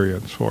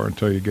experience for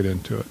until you get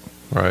into it.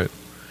 Right.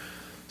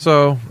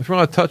 So if you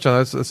want to touch on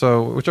this,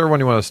 so whichever one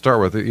you want to start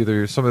with,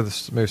 either some of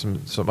this, maybe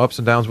some ups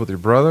and downs with your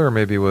brother, or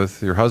maybe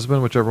with your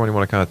husband, whichever one you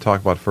want to kind of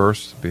talk about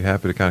first. Be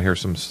happy to kind of hear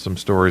some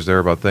stories there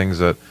about things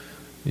that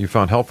you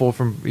found helpful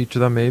from each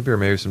of them, maybe, or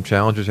maybe some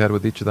challenges you had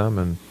with each of them,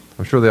 and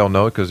I'm sure they all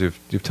know it because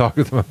you've talked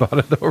with them about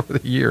it over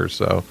the years.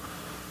 So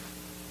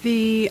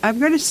I'm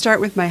going to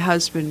start with my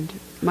husband.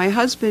 My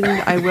husband,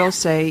 I will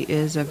say,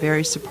 is a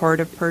very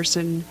supportive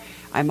person.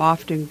 I'm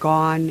often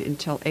gone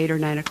until 8 or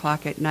 9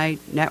 o'clock at night,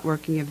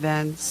 networking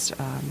events.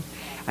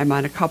 I'm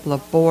on a couple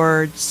of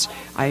boards.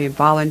 I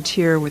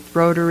volunteer with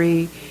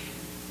Rotary.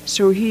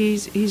 So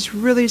he's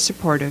really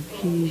supportive.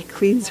 He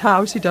cleans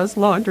house, he does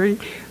laundry.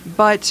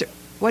 But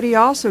what he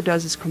also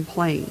does is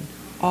complain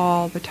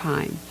all the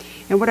time.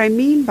 And what I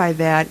mean by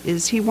that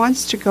is he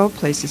wants to go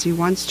places. He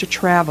wants to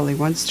travel. He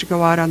wants to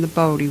go out on the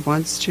boat. He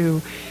wants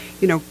to,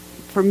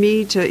 for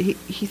me to,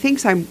 he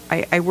thinks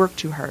I work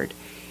too hard.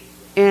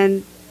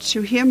 And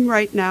to him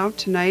right now,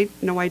 tonight,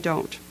 no, I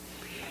don't.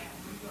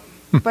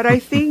 But I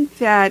think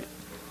that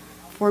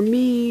for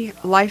me,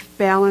 life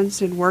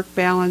balance and work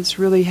balance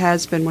really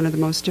has been one of the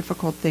most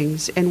difficult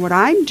things. And what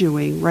I'm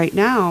doing right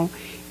now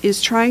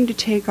is trying to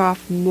take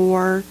off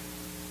more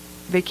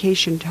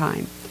vacation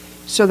time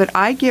so that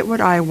I get what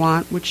I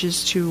want, which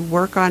is to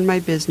work on my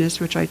business,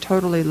 which I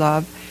totally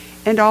love,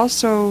 and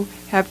also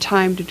have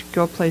time to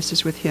go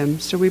places with him.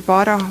 So we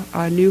bought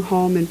a new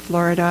home in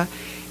Florida,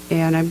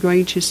 and I'm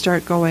going to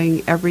start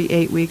going every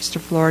 8 weeks to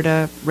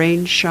Florida.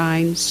 Rain,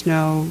 shine,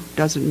 snow,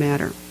 doesn't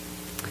matter.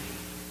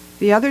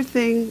 The other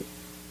thing...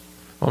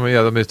 let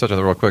me touch on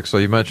that real quick. So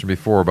you mentioned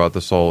before about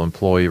this whole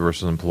employee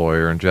versus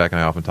employer, and Jack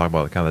and I often talk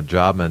about kind of the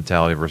job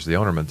mentality versus the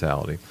owner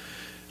mentality.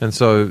 And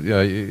so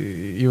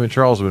you and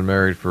Charles have been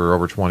married for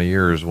over 20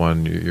 years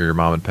when your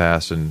mom had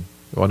passed, and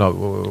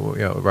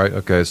right?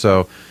 Okay,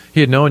 so he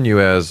had known you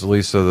as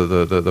Lisa,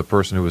 the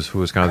person who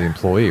was kind of the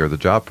employee or the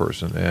job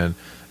person,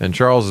 and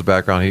Charles's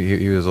background,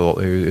 he was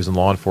in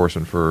law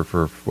enforcement for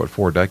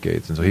 4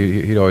 decades, and so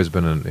he'd always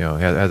been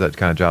had that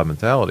kind of job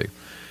mentality,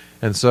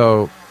 and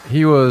so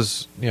he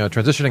was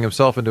transitioning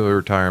himself into a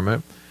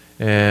retirement.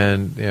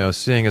 And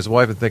seeing his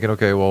wife and thinking,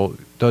 okay, well,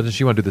 doesn't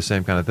she want to do the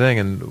same kind of thing?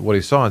 And what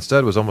he saw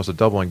instead was almost a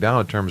doubling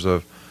down in terms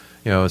of,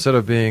 instead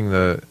of being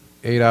the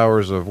 8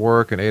 hours of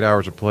work and 8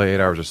 hours of play, 8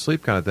 hours of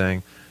sleep kind of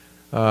thing,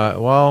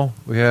 Well,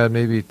 we had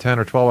maybe 10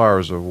 or 12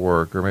 hours of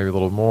work, or maybe a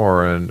little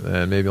more,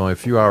 and maybe only a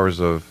few hours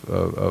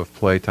of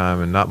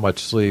playtime and not much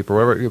sleep or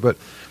whatever. But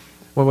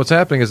what's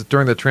happening is that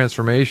during the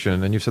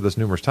transformation, and you've said this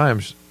numerous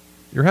times,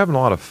 you're having a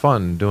lot of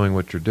fun doing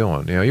what you're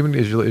doing. Even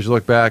as you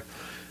look back,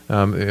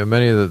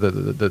 many of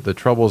the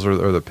troubles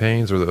or the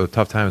pains or the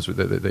tough times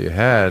that you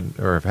had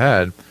or have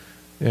had,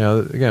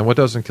 again, what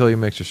doesn't kill you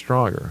makes you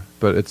stronger.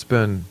 But it's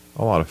been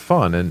a lot of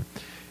fun, and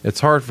it's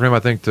hard for him, I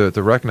think, to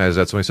recognize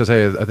that. So when he says,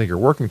 "Hey, I think you're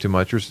working too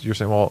much," you're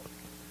saying, "Well,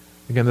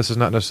 again, this is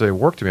not necessarily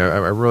work to me.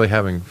 I'm really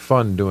having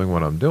fun doing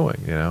what I'm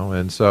doing."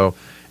 And so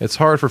it's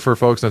hard for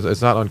folks.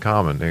 It's not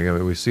uncommon.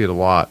 We see it a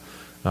lot,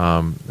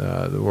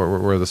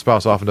 where the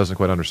spouse often doesn't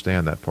quite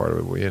understand that part of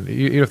it. And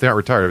even if they aren't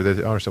retired,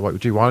 they understand,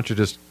 why don't you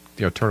just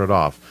turn it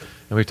off?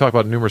 And we've talked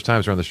about it numerous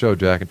times around the show,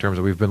 Jack, in terms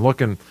of we've been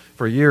looking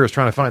for years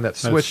trying to find that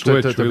switch to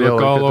we be able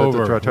look all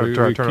over. to turn we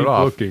it keep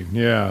off. Looking.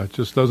 Yeah, it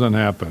just doesn't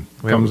happen.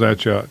 It comes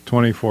at you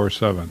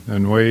 24/7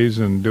 in ways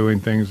and doing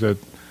things that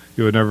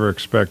you would never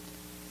expect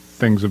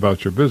things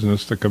about your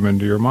business to come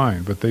into your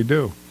mind, but they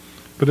do.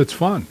 But it's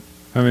fun.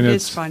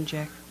 It's fun,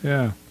 Jack.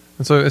 Yeah.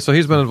 And so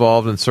he's been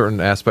involved in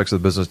certain aspects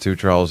of the business too.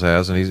 Charles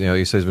has, and he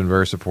says he's been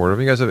very supportive.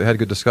 You guys have had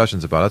good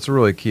discussions about it. That's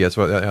really key. That's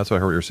what I heard what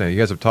you were saying. You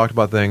guys have talked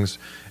about things,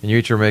 and you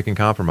each are making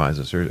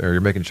compromises or you're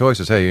making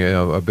choices. Hey,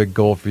 a big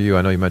goal for you.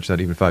 I know you mentioned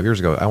that even 5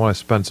 years ago. I want to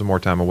spend some more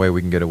time away.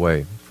 We can get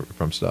away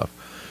from stuff.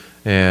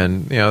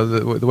 And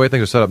the way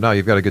things are set up now,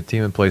 you've got a good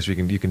team in place. Where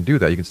you can do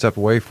that. You can step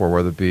away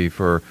whether it be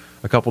for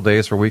a couple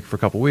days, for a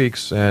couple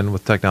weeks, and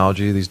with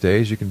technology these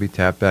days, you can be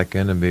tapped back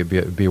in and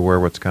be aware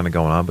of what's kind of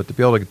going on. But to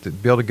be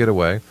able to get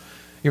away.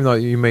 Even though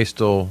you may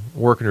still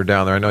work when you're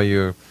down there, I know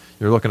you're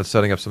looking at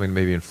setting up something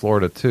maybe in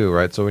Florida too,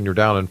 right? So when you're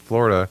down in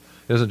Florida,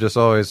 it isn't just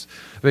always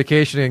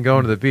vacationing and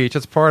going to the beach.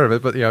 That's part of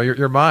it, but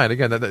your mind,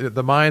 again,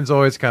 the mind's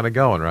always kind of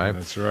going, right?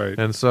 That's right.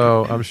 And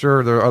so I'm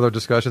sure there are other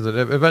discussions, and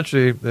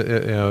eventually,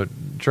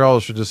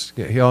 Charles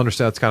he'll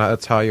understand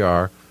that's how you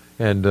are,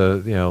 and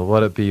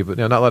let it be, but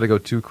not let it go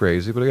too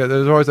crazy. But again,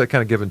 there's always that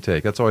kind of give and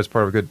take. That's always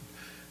part of a good.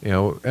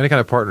 Any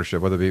kind of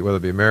partnership, whether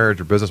it be a marriage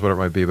or business,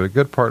 whatever it might be, but a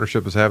good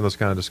partnership is having those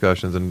kind of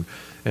discussions,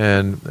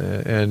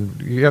 and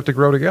you have to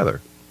grow together.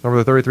 Over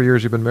the 33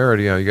 years you've been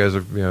married, you guys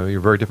are you're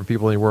very different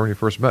people than you were when you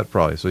first met,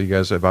 probably. So you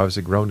guys have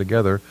obviously grown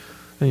together,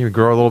 and you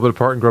grow a little bit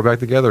apart and grow back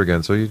together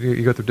again. So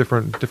you go through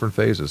different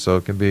phases. So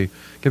it can be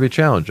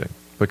challenging,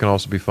 but can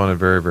also be fun and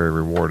very, very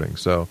rewarding.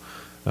 So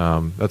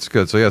that's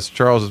good. So yes,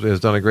 Charles has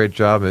done a great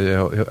job.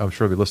 I'm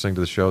sure he'll be listening to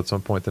the show at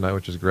some point tonight,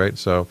 which is great.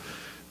 So.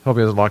 Hope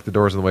he doesn't lock the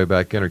doors on the way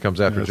back in, or he comes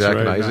after That's Jack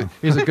right, and I.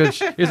 He's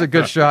a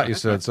good shot, you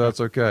said, so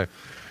that's okay.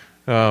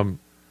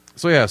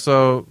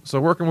 So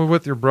working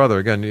with your brother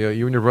again.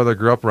 You and your brother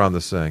grew up around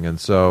this thing, and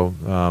so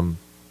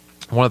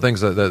one of the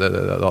things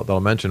that I'll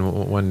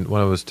mention when it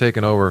was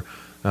taken over,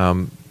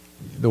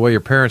 the way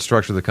your parents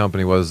structured the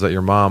company was that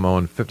your mom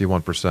owned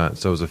 51%,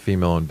 so it was a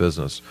female-owned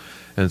business.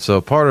 And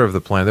so part of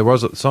the plan, there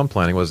was some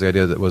planning, was the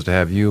idea that was to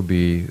have you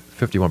be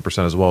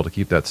 51% as well to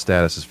keep that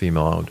status as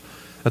female-owned.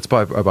 That's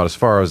probably about as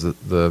far as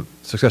the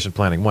succession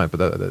planning went, but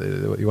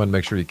you want to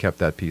make sure you kept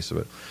that piece of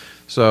it.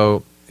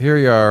 So here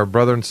you are,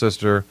 brother and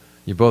sister.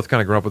 You both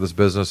kind of grew up with this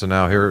business, and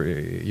now here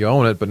you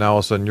own it. But now all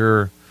of a sudden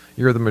you're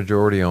the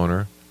majority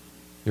owner.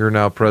 You're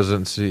now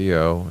president and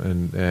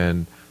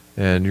CEO,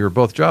 and you're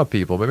both job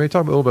people. But maybe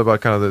talk a little bit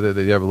about kind of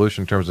the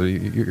evolution in terms of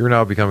you're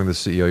now becoming the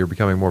CEO. You're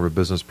becoming more of a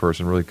business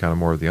person, really kind of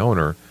more of the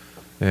owner,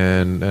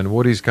 and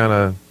Woody's kind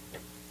of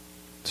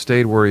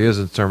stayed where he is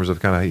in terms of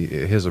kind of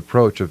his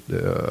approach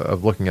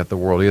of looking at the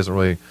world. He hasn't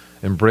really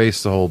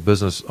embraced the whole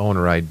business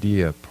owner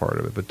idea part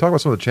of it. But talk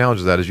about some of the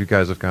challenges of that as you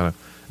guys have kind of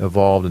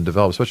evolved and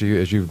developed, especially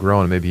as you've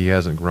grown, and maybe he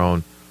hasn't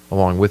grown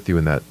along with you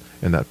in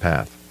that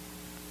path.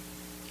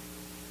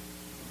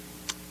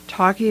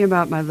 Talking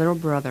about my little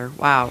brother,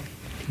 wow.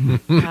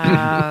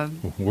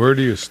 Where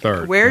do you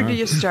start? Where do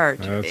you start?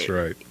 That's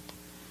right.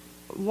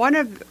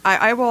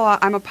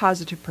 I'm a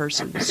positive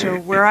person, so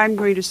where I'm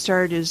going to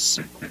start is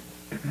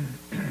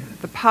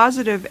the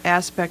positive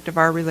aspect of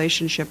our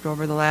relationship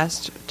over the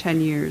last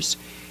 10 years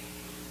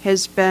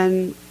has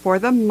been, for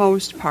the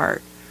most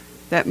part,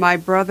 that my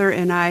brother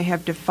and I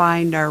have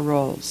defined our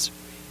roles.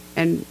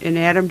 And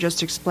Adam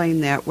just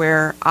explained that,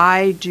 where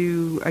I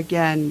do,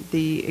 again,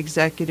 the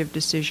executive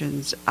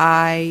decisions.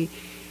 I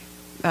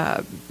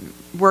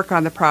work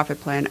on the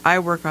profit plan. I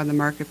work on the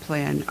market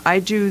plan. I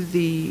do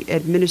the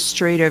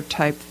administrative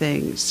type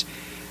things.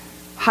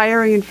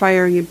 Hiring and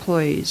firing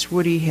employees,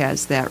 Woody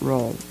has that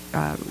role.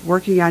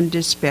 Working on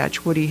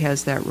dispatch, Woody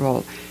has that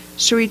role.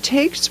 So he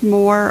takes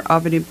more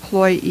of an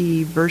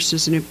employee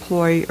versus an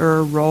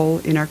employer role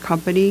in our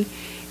company.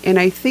 And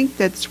I think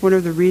that's one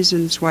of the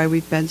reasons why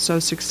we've been so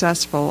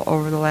successful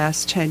over the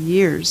last 10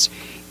 years,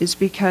 is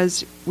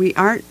because we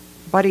aren't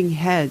butting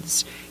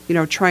heads,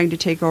 trying to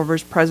take over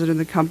as president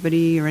of the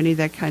company or any of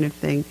that kind of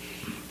thing.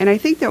 And I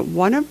think that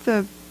one of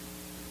the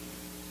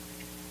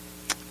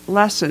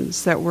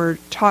lessons that were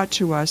taught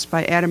to us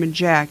by Adam and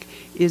Jack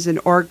is an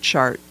org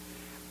chart.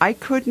 I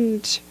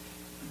couldn't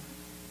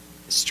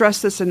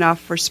stress this enough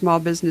for small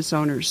business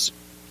owners.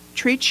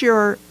 treat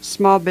your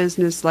small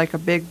business like a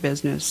big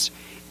business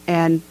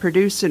and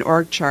produce an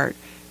org chart,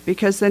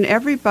 because then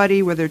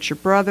everybody, whether it's your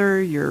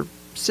brother, your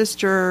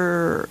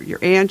sister, your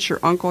aunt, your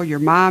uncle, your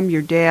mom,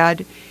 your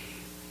dad,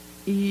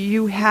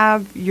 you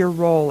have your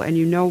role and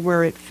you know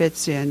where it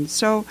fits in.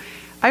 So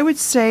I would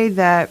say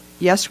that,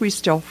 yes, we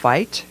still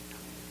fight.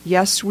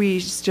 Yes, we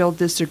still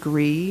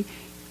disagree.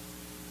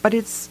 But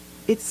it's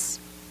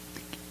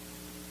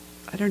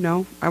I don't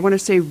know, I want to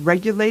say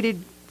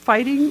regulated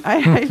fighting.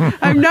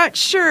 I'm not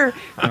sure,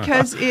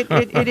 because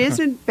it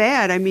isn't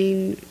bad. I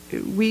mean,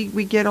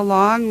 we get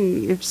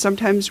along. If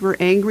sometimes we're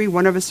angry,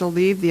 one of us will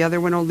leave, the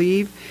other one will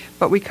leave,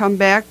 but we come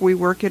back, we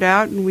work it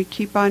out, and we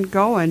keep on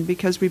going,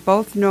 because we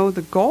both know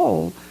the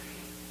goal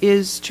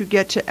is to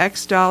get to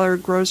X dollar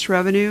gross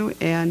revenue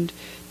and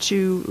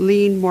to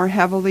lean more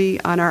heavily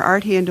on our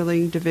art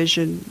handling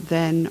division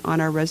than on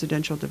our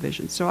residential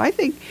division. So I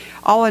think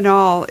all in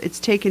all, it's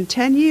taken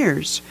 10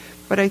 years,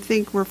 but I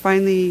think we're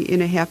finally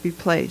in a happy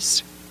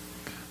place.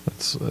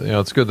 It's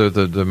it's good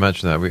to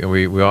mention that.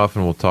 We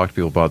often will talk to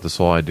people about this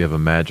whole idea of a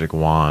magic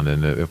wand,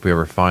 and if we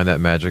ever find that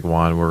magic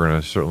wand, we're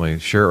going to certainly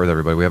share it with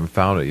everybody. We haven't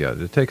found it yet.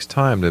 It takes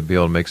time to be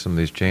able to make some of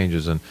these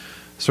changes, and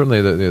certainly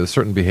the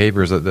certain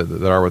behaviors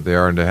that are what they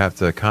are, and to have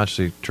to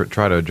consciously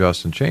try to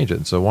adjust and change it.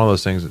 And so one of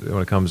those things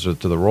when it comes to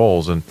the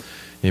roles, and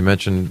you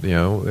mentioned,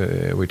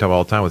 we talk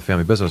all the time with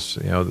family business,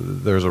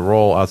 there's a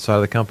role outside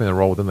of the company and a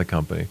role within the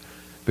company.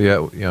 But yet,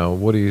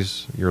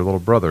 Woody's your little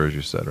brother, as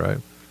you said, right?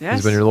 Yes.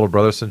 He's been your little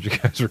brother since you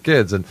guys were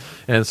kids, and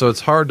so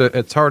it's hard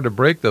to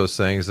break those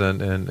things,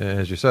 and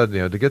as you said,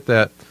 to get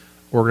that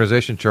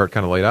organization chart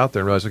kind of laid out there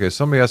and realize, okay,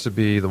 somebody has to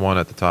be the one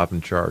at the top in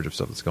charge of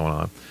stuff that's going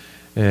on,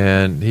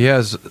 and he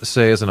has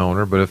say as an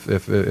owner. But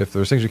if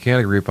there's things you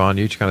can't agree upon,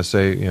 you each kind of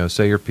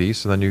say your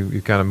piece, and then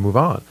you kind of move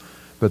on.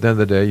 But at the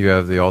end of the day, you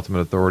have the ultimate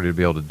authority to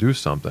be able to do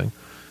something,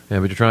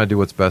 but you're trying to do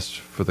what's best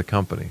for the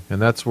company,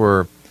 and that's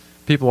where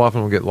people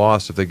often will get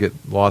lost if they get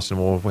lost in,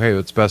 well, hey,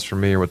 what's best for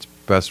me or what's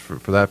best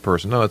for that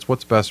person. No, it's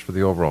what's best for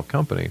the overall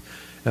company.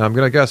 And I'm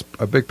going to guess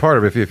a big part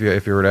of it,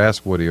 if you were to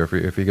ask Woody, or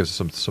if he gives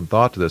some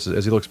thought to this,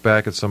 as he looks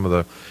back at some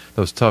of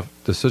those tough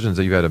decisions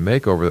that you had to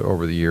make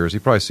over the years, he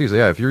probably sees,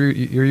 if you're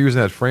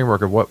using that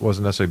framework of what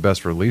wasn't necessarily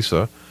best for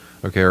Lisa,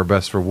 okay, or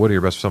best for Woody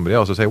or best for somebody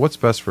else, is, hey, what's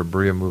best for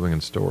Berea Moving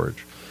and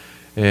Storage?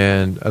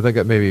 And I think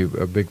that may be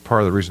a big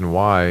part of the reason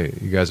why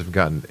you guys have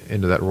gotten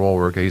into that role.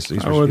 Where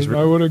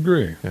I would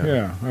agree.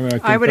 Yeah. I mean, I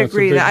think I would that's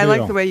agree. a big I like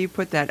deal. the way you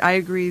put that. I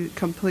agree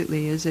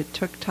completely. Is it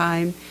took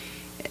time,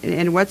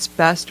 and what's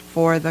best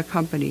for the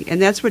company,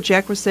 and that's what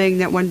Jack was saying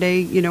that one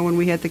day. When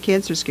we had the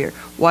cancer scare,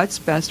 what's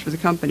best for the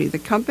company? The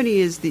company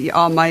is the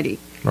almighty,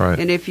 right?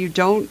 And if you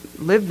don't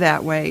live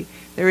that way,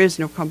 there is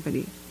no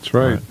company. That's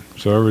right.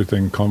 So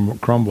everything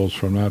crumbles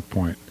from that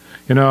point.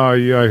 I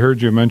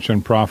heard you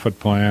mention profit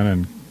plan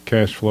and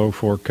cash flow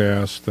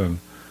forecast, and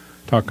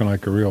talking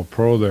like a real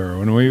pro there.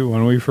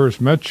 When we first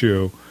met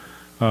you,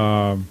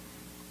 you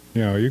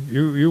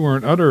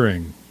weren't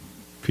uttering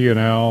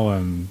P&L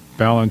and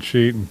balance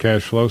sheet and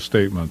cash flow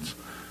statements.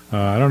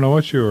 I don't know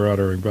what you were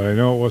uttering, but I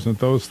know it wasn't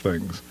those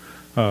things.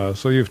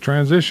 So you've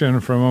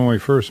transitioned from when we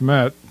first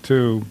met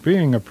to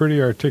being a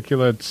pretty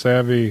articulate,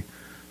 savvy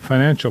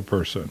financial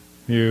person.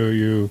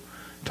 You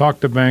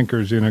talk to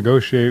bankers, you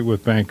negotiate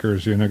with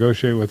bankers, you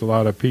negotiate with a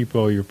lot of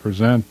people, you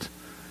present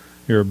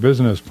your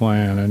business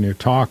plan, and you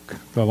talk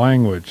the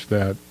language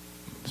that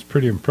is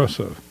pretty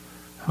impressive.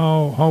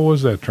 How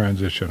was that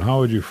transition? How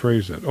would you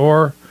phrase it?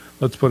 Or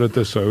let's put it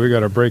this way: we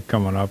got a break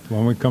coming up.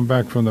 When we come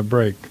back from the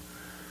break,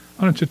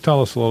 why don't you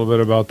tell us a little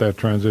bit about that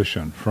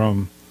transition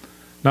from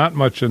not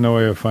much in the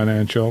way of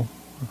financial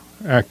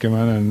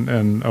acumen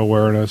and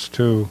awareness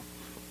to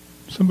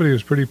somebody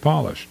who's pretty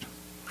polished?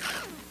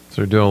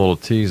 So you're doing a little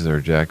tease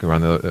there, Jack,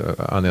 on the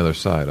other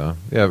side, huh?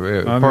 Yeah,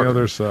 on the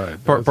other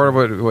side. Part of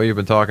what you've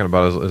been talking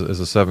about is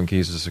the 7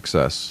 keys to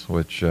success,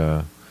 which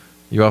you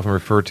often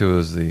refer to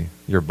as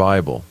your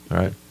Bible,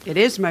 right? It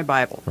is my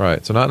Bible.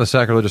 Right. So not in a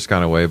sacrilegious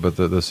kind of way, but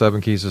the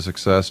 7 keys to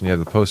success, and you have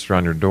the poster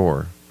on your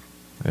door.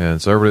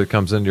 And so everybody that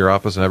comes into your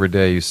office, and every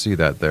day you see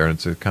that there, and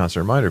it's a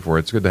constant reminder for it.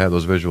 It's good to have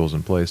those visuals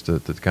in place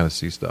to kind of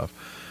see stuff.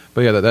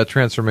 But yeah, that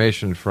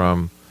transformation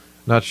from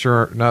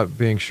not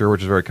being sure,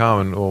 which is very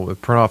common. Well,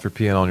 print off your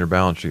P&L on your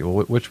balance sheet.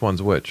 Well, which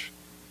one's which?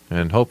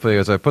 And hopefully,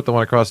 as I put the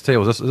one across the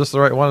table, is this the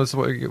right one? Is this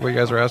what you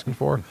guys are asking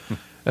for?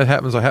 It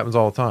happens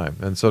all the time.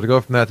 And so to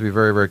go from that to be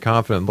very, very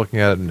confident, looking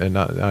at it and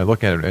not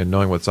looking at it and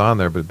knowing what's on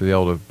there, but be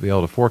able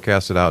to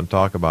forecast it out and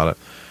talk about it.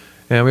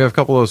 And we have a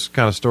couple of those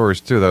kind of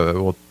stories too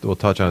that we'll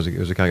touch on as we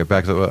kind of get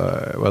back. So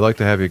I'd like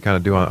to have you kind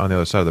of do on the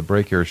other side of the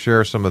break here,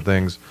 share some of the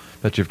ththings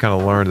that you've kind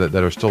of learned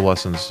that are still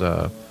lessons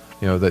that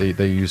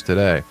you use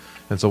today.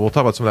 And so we'll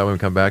talk about some of that when we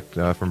come back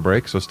from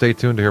break. So stay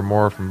tuned to hear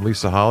more from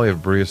Lisa Holly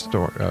of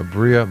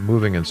Berea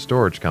Moving and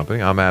Storage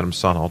Company. I'm Adam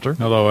Sonhalter.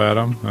 Hello,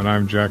 Adam. And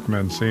I'm Jack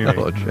Mancini.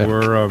 Hello, Jack.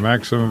 We're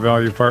Maximum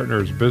Value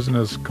Partners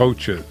business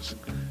coaches.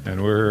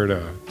 And we're here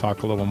to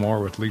talk a little more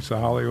with Lisa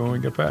Holly when we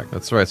get back.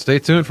 That's right. Stay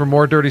tuned for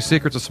more Dirty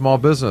Secrets of Small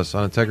Business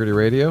on Integrity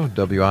Radio,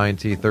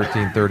 WINT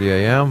 1330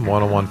 AM,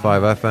 101.5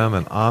 FM,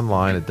 and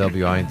online at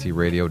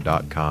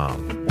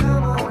WINTradio.com.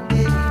 Come on,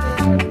 baby.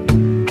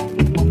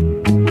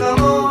 Come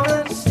on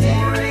and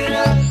stir it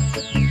up.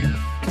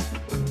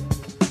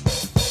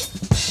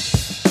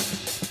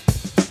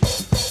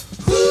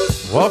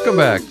 Welcome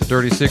back to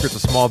Dirty Secrets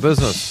of Small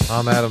Business.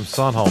 I'm Adam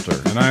Sonhalter.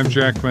 And I'm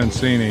Jack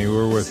Mancini.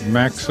 We're with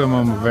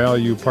Maximum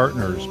Value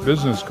Partners,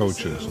 business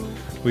coaches.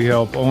 We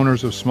help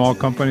owners of small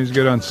companies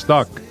get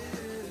unstuck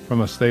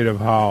from a state of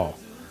how.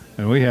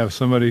 And we have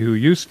somebody who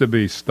used to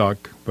be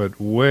stuck, but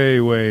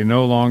way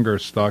no longer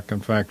stuck.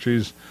 In fact,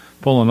 she's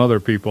pulling other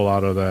people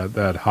out of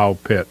that how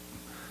pit.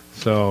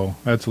 So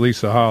that's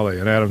Lisa Holly,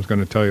 and Adam's going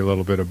to tell you a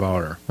little bit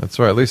about her. That's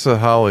right. Lisa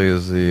Holly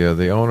is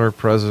the owner,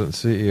 president,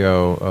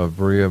 CEO of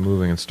Berea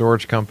Moving and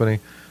Storage Company.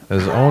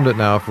 Has owned it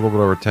now for a little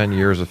bit over 10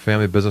 years. A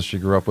family business she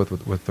grew up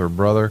with her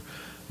brother,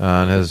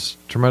 and has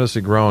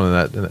tremendously grown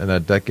in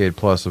that decade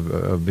plus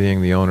of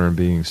being the owner and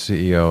being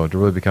CEO to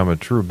really become a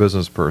true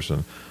business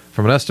person.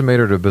 From an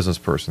estimator to a business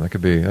person, that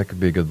could be a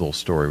good little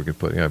story. We could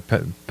put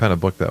pen a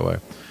book that way.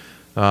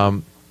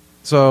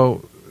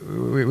 So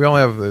we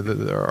only have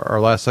our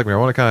last segment. I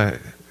want to kind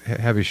of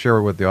have you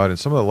share with the audience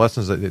some of the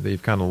lessons that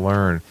you've kind of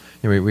learned.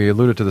 We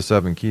alluded to the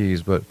 7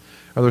 keys, but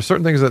are there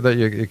certain things that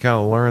you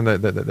kind of learn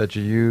that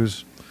you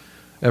use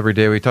every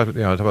day? We talked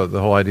about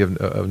the whole idea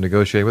of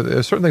negotiating, but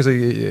there's certain things that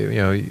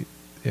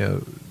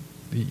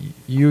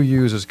you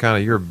use as kind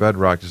of your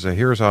bedrock to say,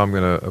 here's how I'm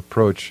going to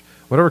approach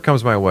whatever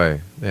comes my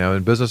way.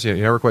 In business, you're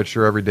never quite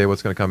sure every day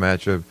what's going to come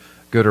at you,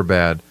 good or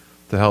bad,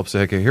 to help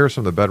say, okay, here are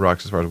some of the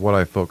bedrocks as far as what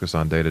I focus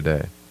on day to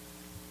day.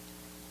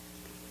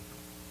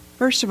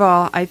 First of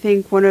all, I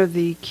think one of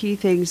the key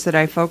things that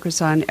I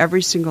focus on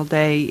every single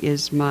day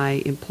is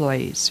my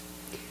employees.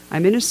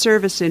 I'm in a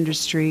service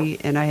industry,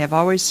 and I have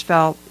always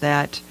felt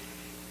that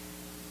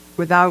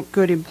without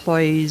good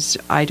employees,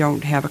 I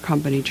don't have a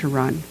company to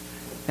run.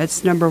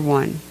 That's number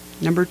one.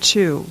 Number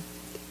two,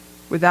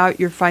 without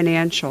your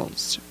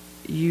financials,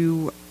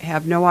 you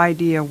have no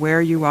idea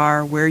where you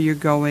are, where you're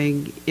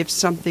going, if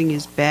something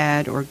is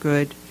bad or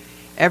good.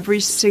 Every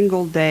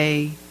single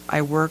day,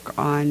 I work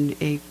on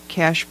a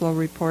cash flow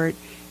report.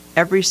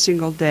 Every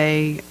single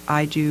day,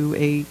 I do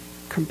a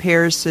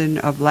comparison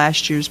of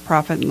last year's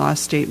profit and loss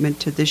statement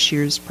to this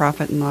year's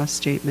profit and loss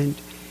statement.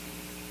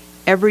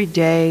 Every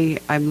day,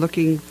 I'm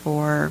looking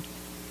for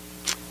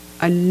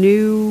a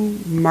new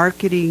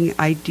marketing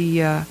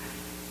idea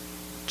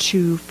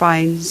to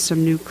find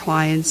some new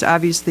clients.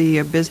 Obviously,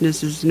 a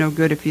business is no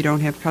good if you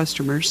don't have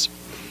customers.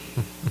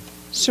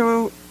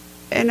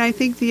 And I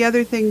think the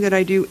other thing that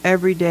I do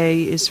every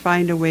day is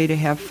find a way to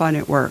have fun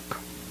at work.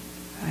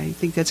 I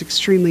think that's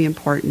extremely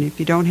important. If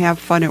you don't have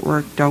fun at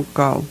work, don't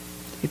go.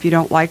 If you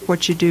don't like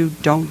what you do,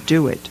 don't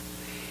do it.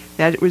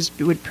 That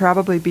would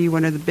probably be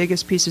one of the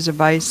biggest pieces of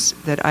advice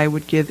that I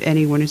would give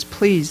anyone is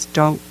please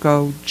don't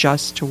go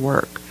just to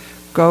work.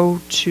 Go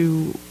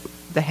to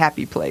the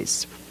happy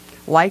place.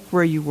 Like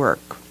where you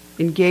work.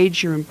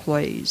 Engage your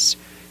employees.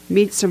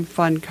 Meet some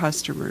fun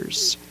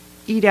customers.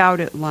 Eat out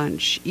at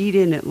lunch, eat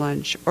in at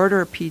lunch, order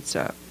a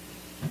pizza,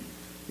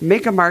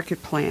 make a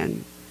market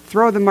plan,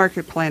 throw the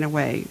market plan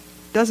away.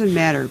 Doesn't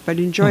matter, but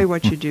enjoy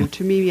what you do.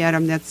 To me,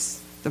 Adam,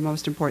 that's the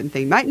most important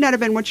thing. Might not have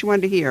been what you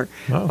wanted to hear,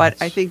 but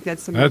I think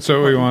that's the most important thing. That's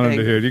what we wanted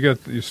to hear.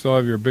 You still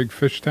have your big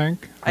fish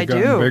tank? I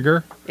do. Gotten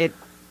bigger? It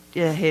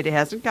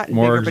hasn't gotten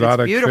more bigger, but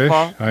it's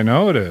beautiful. Fish? I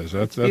know it is.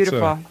 That's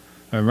beautiful.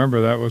 I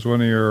remember that was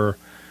one of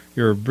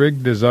your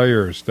big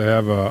desires to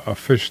have a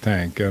fish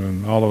tank,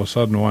 and all of a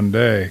sudden one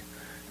day,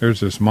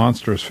 there's this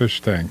monstrous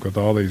fish tank with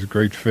all these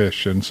great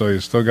fish, and so you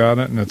still got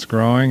it, and it's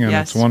growing, and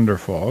it's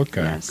wonderful.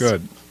 Okay, yes.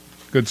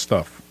 Good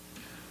stuff.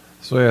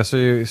 So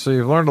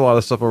you've learned a lot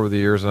of stuff over the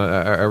years, and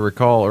I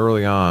recall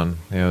early on,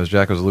 as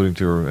Jack was alluding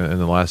to in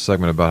the last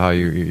segment about how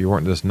you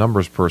weren't this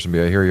numbers person,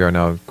 but here you are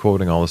now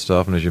quoting all this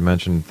stuff, and as you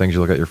mentioned, things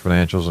you look at your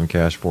financials and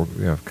cash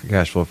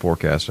flow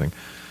forecasting.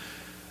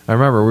 I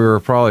remember we were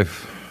probably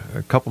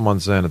a couple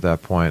months in at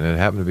that point, and it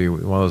happened to be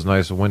one of those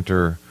nice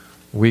winter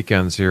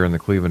weekends here in the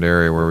Cleveland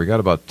area where we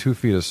got about 2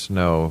 feet of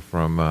snow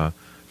from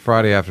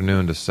Friday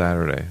afternoon to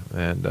Saturday,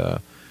 and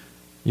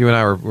you and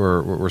I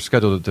were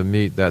scheduled to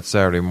meet that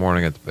Saturday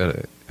morning at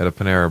a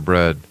Panera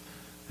Bread,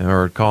 and we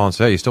were calling and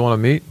say, hey, you still want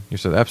to meet? You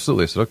said,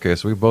 absolutely. I said, okay.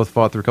 So we both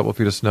fought through a couple of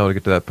feet of snow to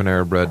get to that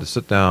Panera Bread to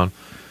sit down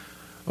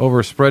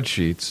over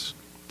spreadsheets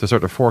to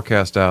start to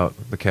forecast out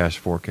the cash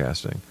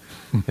forecasting.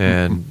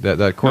 And that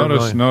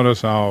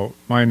notice how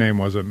my name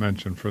wasn't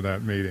mentioned for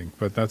that meeting,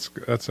 but that's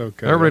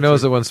okay. Everybody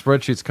knows that when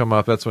spreadsheets come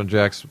up, that's when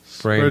Jack's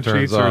brain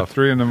turns off. Spreadsheets are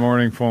 3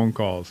 a.m. phone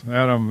calls.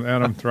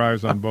 Adam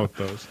thrives on both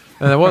those.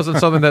 And it wasn't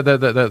something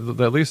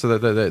that Lisa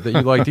that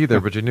you liked either,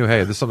 but you knew, hey,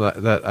 this is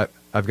something that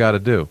I've got to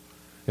do.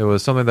 It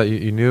was something that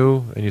you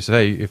knew, and you said,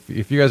 hey,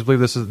 if you guys believe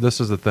this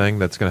is the thing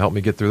that's going to help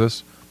me get through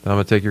this, then I'm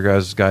going to take your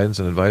guys' guidance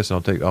and advice,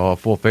 and I'll have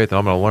full faith, and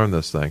I'm going to learn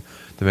this thing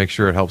to make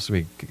sure it helps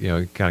me,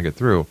 kind of get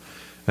through.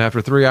 And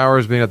after 3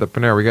 hours being at the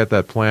Panera, we got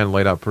that plan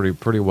laid out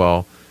pretty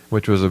well.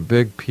 which was a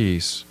big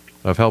piece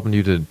of helping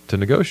you to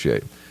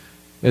negotiate.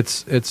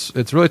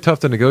 It's really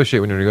tough to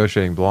negotiate when you're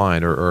negotiating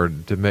blind or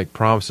to make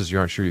promises you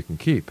aren't sure you can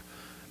keep.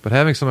 But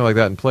having something like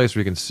that in place where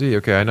you can see,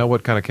 okay, I know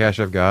what kind of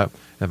cash I've got,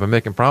 and if I'm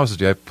making promises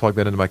to you, I plug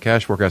that into my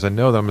cash forecast. I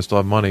know that I'm going to still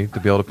have money to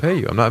be able to pay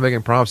you. I'm not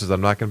making promises that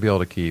I'm not going to be able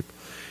to keep.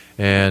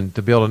 And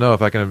to be able to know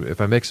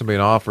if I make somebody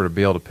an offer to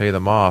be able to pay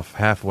them off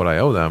half of what I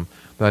owe them,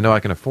 then I know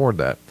I can afford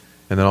that.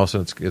 And then also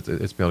it's be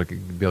able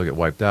to get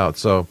wiped out.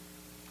 So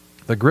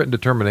the grit and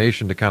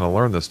determination to kind of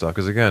learn this stuff,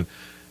 because again,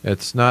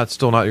 it's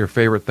still not your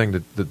favorite thing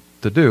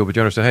to do, but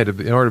you understand,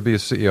 hey, in order to be a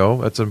CEO,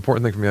 that's an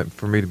important thing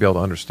for me to be able to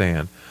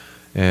understand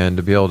and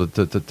to be able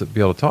to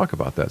be able to talk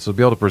about that. So to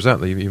be able to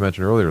present, you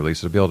mentioned earlier,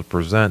 Lisa, to be able to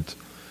present,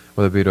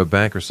 whether it be to a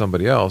bank or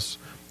somebody else,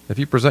 if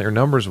you present your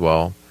numbers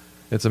well,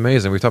 it's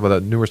amazing. We've talked about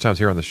that numerous times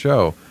here on the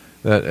show,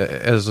 that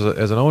as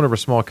an owner of a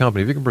small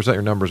company, if you can present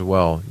your numbers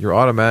well, you're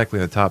automatically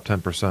in the top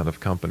 10% of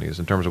companies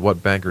in terms of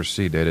what bankers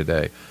see day to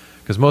day.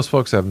 Because most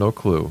folks have no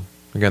clue.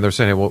 Again, they're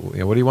saying, hey, well,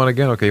 what do you want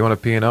again? Okay, you want a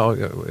P&L?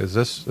 Is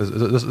this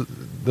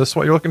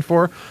what you're looking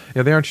for?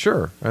 They aren't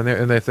sure. And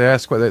if they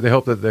ask, they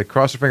hope that they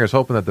cross their fingers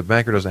hoping that the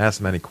banker doesn't ask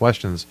them any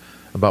questions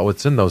about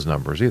what's in those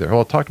numbers either.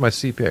 Well, talk to my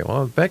CPA.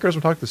 Well, the banker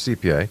doesn't talk to the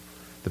CPA.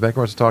 The banker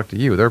wants to talk to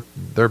you.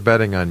 They're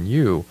betting on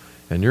you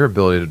and your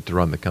ability to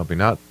run the company,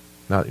 not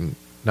the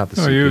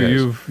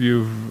CPAs.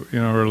 You've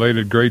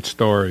related great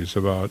stories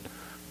about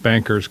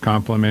bankers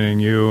complimenting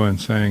you and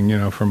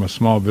saying, from a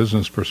small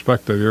business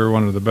perspective, you're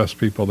one of the best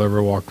people to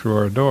ever walk through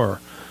our door.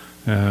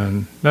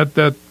 And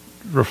that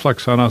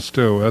reflects on us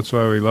too. That's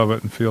why we love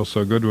it and feel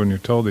so good when you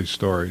tell these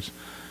stories,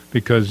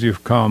 because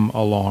you've come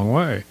a long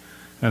way.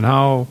 And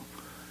how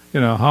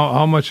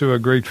much of a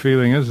great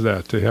feeling is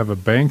that to have a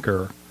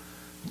banker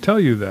tell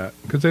you that,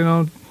 because they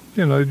don't,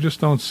 they just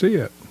don't see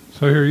it.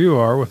 So here you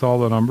are with all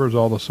the numbers,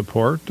 all the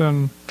support,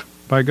 and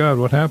by God,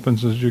 what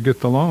happens is you get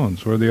the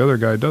loans where the other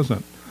guy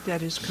doesn't.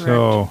 That is correct.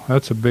 So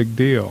that's a big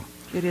deal.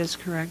 It is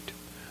correct.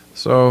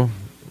 So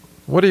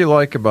what do you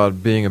like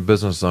about being a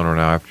business owner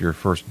now after your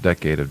first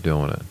decade of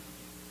doing it?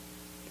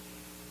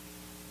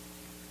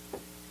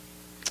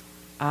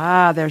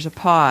 There's a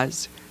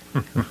pause.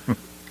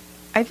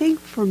 I think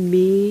for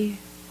me,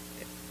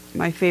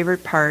 my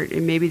favorite part,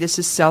 and maybe this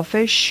is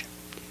selfish,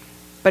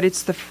 but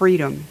it's the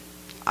freedom.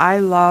 I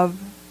love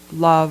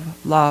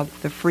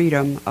the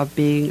freedom of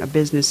being a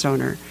business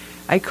owner.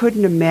 I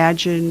couldn't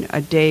imagine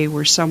a day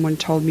where someone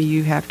told me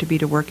you have to be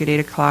to work at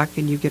 8 o'clock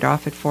and you get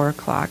off at 4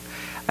 o'clock.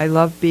 I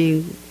love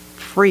being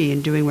free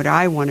and doing what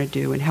I want to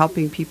do and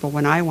helping people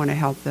when I want to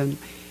help them.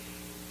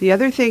 The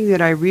other thing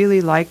that I really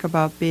like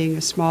about being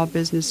a small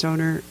business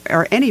owner,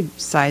 or any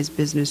size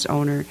business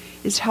owner,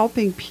 is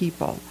helping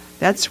people.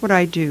 That's what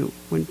I do.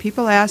 When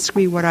people ask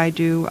me what I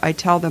do, I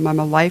tell them I'm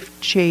a life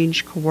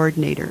change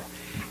coordinator.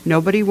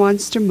 Nobody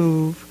wants to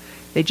move.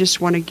 They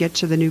just want to get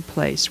to the new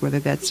place, whether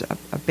that's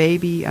a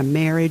baby, a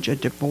marriage, a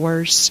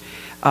divorce,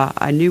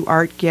 a new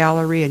art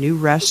gallery, a new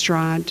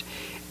restaurant.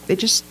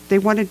 They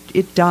want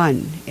it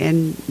done.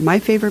 And my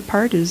favorite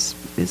part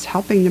is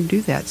helping them do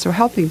that. So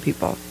helping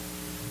people.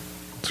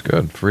 It's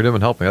good. Freedom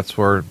and helping. That's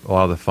where a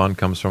lot of the fun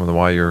comes from and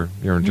why you're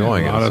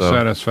enjoying it. A lot of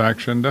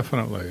satisfaction,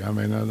 definitely. I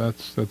mean,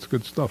 that's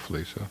good stuff,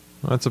 Lisa.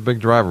 Well, that's a big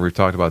driver we've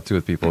talked about, too,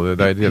 with people.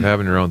 The idea of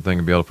having your own thing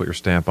and be able to put your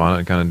stamp on it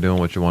and kind of doing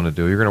what you want to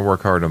do. You're going to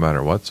work hard no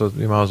matter what, so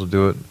you might as well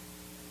do it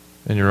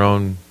in your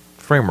own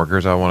framework.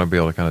 Here's how I want to be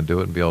able to kind of do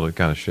it and be able to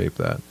kind of shape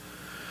that.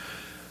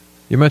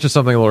 You mentioned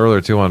something a little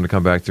earlier, too, I wanted to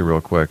come back to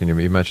real quick. And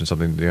you mentioned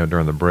something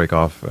during the break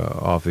off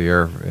the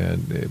air.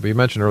 But you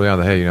mentioned early on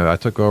that, hey, I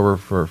took over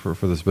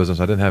for this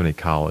business. I didn't have any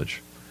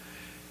college.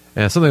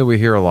 And it's something that we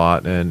hear a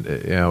lot, and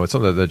it's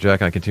something that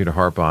Jack and I continue to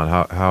harp on,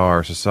 how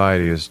our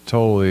society is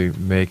totally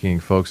making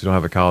folks who don't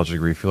have a college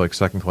degree feel like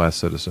second-class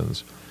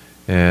citizens.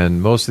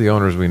 And most of the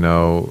owners we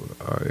know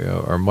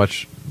are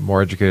much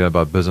more educated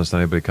about business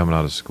than anybody coming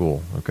out of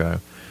school, okay?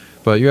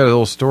 But you had a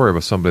little story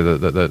with somebody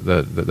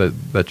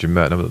that you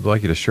met, and I'd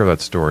like you to share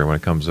that story when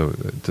it comes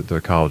to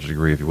a college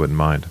degree, if you wouldn't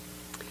mind.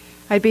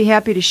 I'd be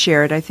happy to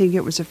share it. I think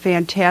it was a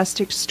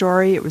fantastic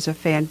story. It was a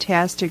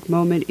fantastic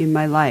moment in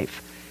my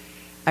life.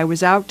 I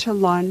was out to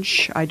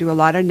lunch. I do a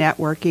lot of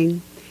networking,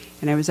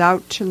 and I was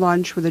out to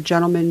lunch with a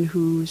gentleman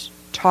who's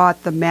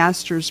taught the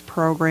master's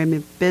program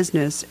in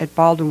business at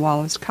Baldwin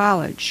Wallace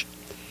College.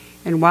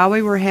 And while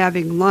we were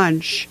having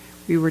lunch,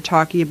 we were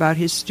talking about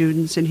his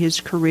students and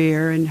his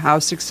career and how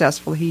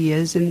successful he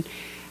is and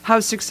how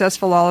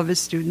successful all of his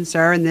students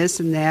are and this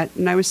and that.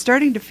 And I was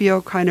starting to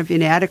feel kind of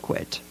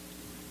inadequate.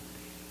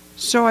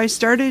 So I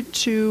started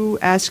to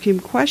ask him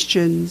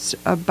questions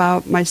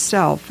about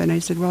myself. And I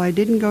said, well, I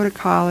didn't go to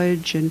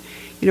college. And,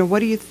 what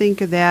do you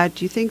think of that?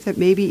 Do you think that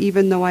maybe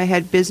even though I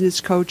had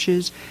business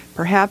coaches,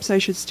 perhaps I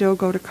should still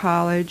go to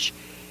college?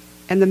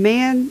 And the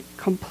man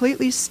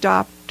completely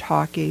stopped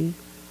talking,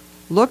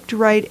 looked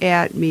right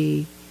at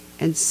me,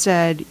 and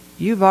said,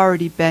 you've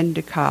already been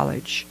to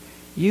college.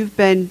 You've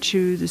been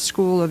to the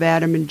school of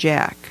Adam and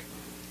Jack.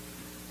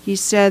 He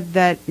said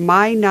that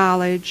my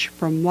knowledge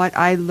from what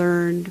I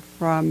learned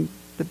from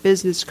the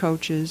business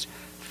coaches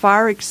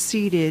far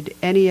exceeded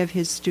any of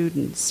his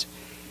students.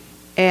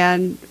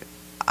 And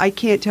I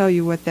can't tell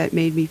you what that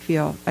made me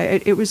feel.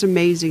 It was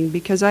amazing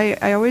because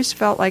I always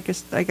felt like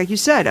you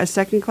said, a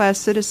second-class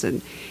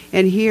citizen.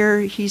 And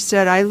here he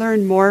said, I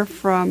learned more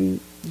from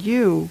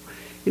you,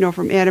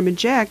 from Adam and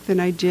Jack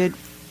than I did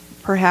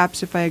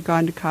perhaps if I had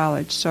gone to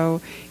college.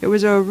 So it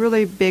was a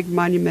really big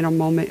monumental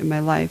moment in my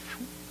life.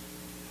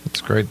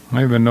 That's great.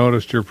 I even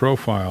noticed your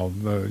profile,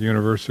 the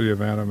University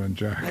of Adam and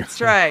Jack. That's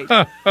right.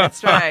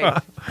 That's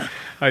right.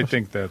 I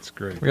think that's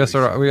great. We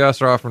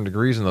asked our offering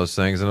degrees in those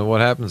things, and what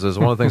happens is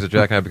one of the things that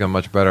Jack and I have become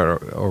much better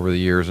at over the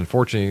years.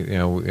 Unfortunately,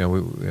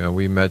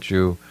 we met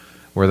you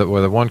where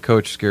the one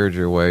coach scared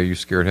you away, you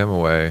scared him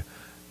away.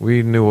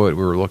 We knew what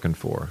we were looking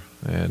for,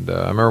 and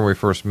I remember when we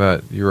first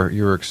met, you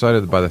were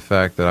excited by the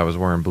fact that I was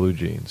wearing blue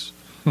jeans,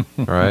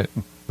 right?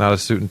 Not a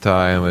suit and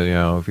tie.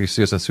 And if you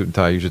see us in suit and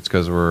tie, usually it's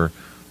because we're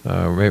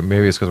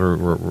maybe it's because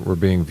we're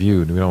being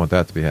viewed. We don't want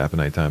that to be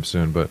happening anytime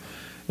soon, but.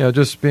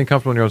 Just being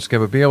comfortable in your own skin,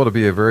 but being able to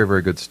be a very,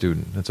 very good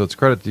student. And so it's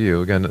credit to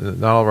you. Again,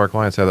 not all of our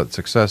clients have that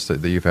success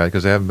that you've had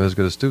because they haven't been as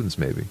good as students,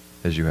 maybe,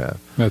 as you have.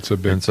 That's a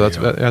big deal.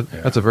 deal.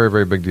 That's a very,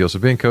 very big deal. So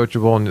being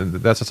coachable, and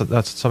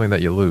that's something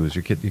that you lose.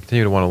 You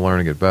continue to want to learn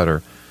and get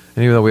better.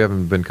 And even though we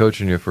haven't been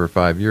coaching you for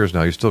 5 years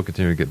now, you still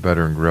continue to get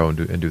better and grow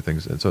and do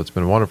things. And so it's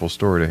been a wonderful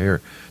story to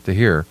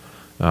hear.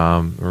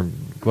 We're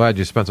glad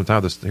you spent some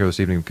time here this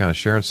evening kind of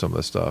sharing some of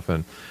this stuff.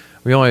 And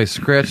we only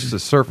scratched the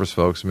surface,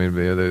 folks. I mean,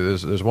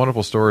 there's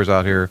wonderful stories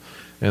out here,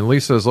 and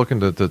Lisa is looking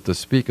to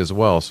speak as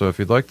well. So if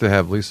you'd like to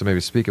have Lisa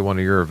maybe speak at one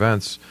of your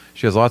events,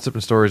 she has lots of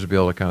different stories to be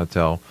able to kind of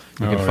tell.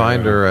 You can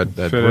find her at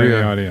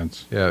Berea,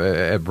 audience. Yeah,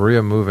 at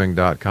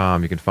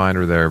BereaMoving.com. You can find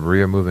her there,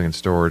 Berea Moving and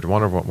Storage.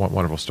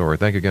 Wonderful story.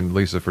 Thank you again,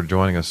 Lisa, for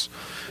joining us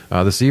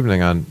this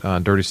evening on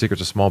Dirty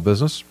Secrets of Small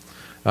Business.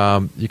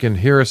 You can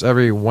hear us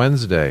every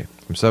Wednesday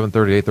from 7:30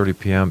 to 8:30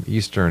 p.m.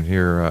 Eastern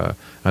here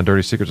on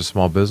Dirty Secrets of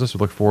Small Business. We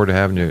look forward to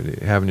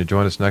having you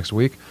join us next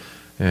week.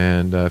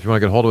 And if you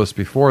want to get a hold of us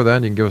before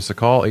then, you can give us a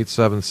call,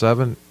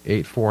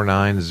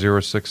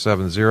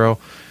 877-849-0670.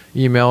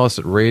 Email us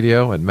at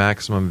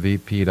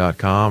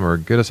radio@MaximumVP.com or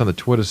get us on the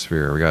Twitter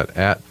sphere. We got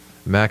at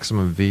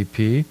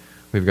MaximumVP.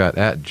 We've got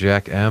at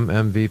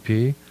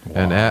JackMMVP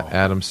and at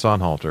Adam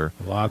Sonhalter.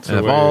 Lots and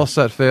of if ways. all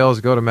set fails,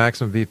 go to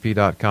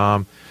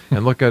MaximumVP.com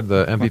and look at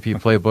the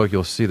MVP playbook.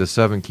 You'll see the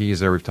 7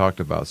 keys there we've talked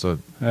about. So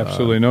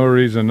absolutely no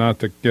reason not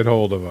to get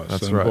hold of us.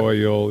 That's and right. Boy,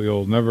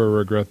 you'll never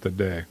regret the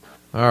day.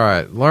 All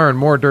right. Learn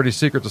more Dirty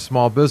Secrets of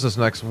Small Business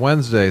next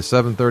Wednesday,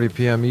 7:30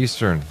 p.m.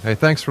 Eastern. Hey,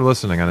 thanks for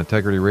listening on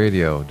Integrity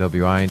Radio,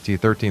 WINT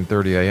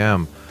 1330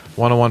 AM,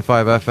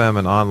 101.5 FM,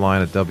 and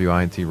online at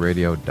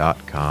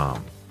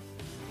WINTradio.com.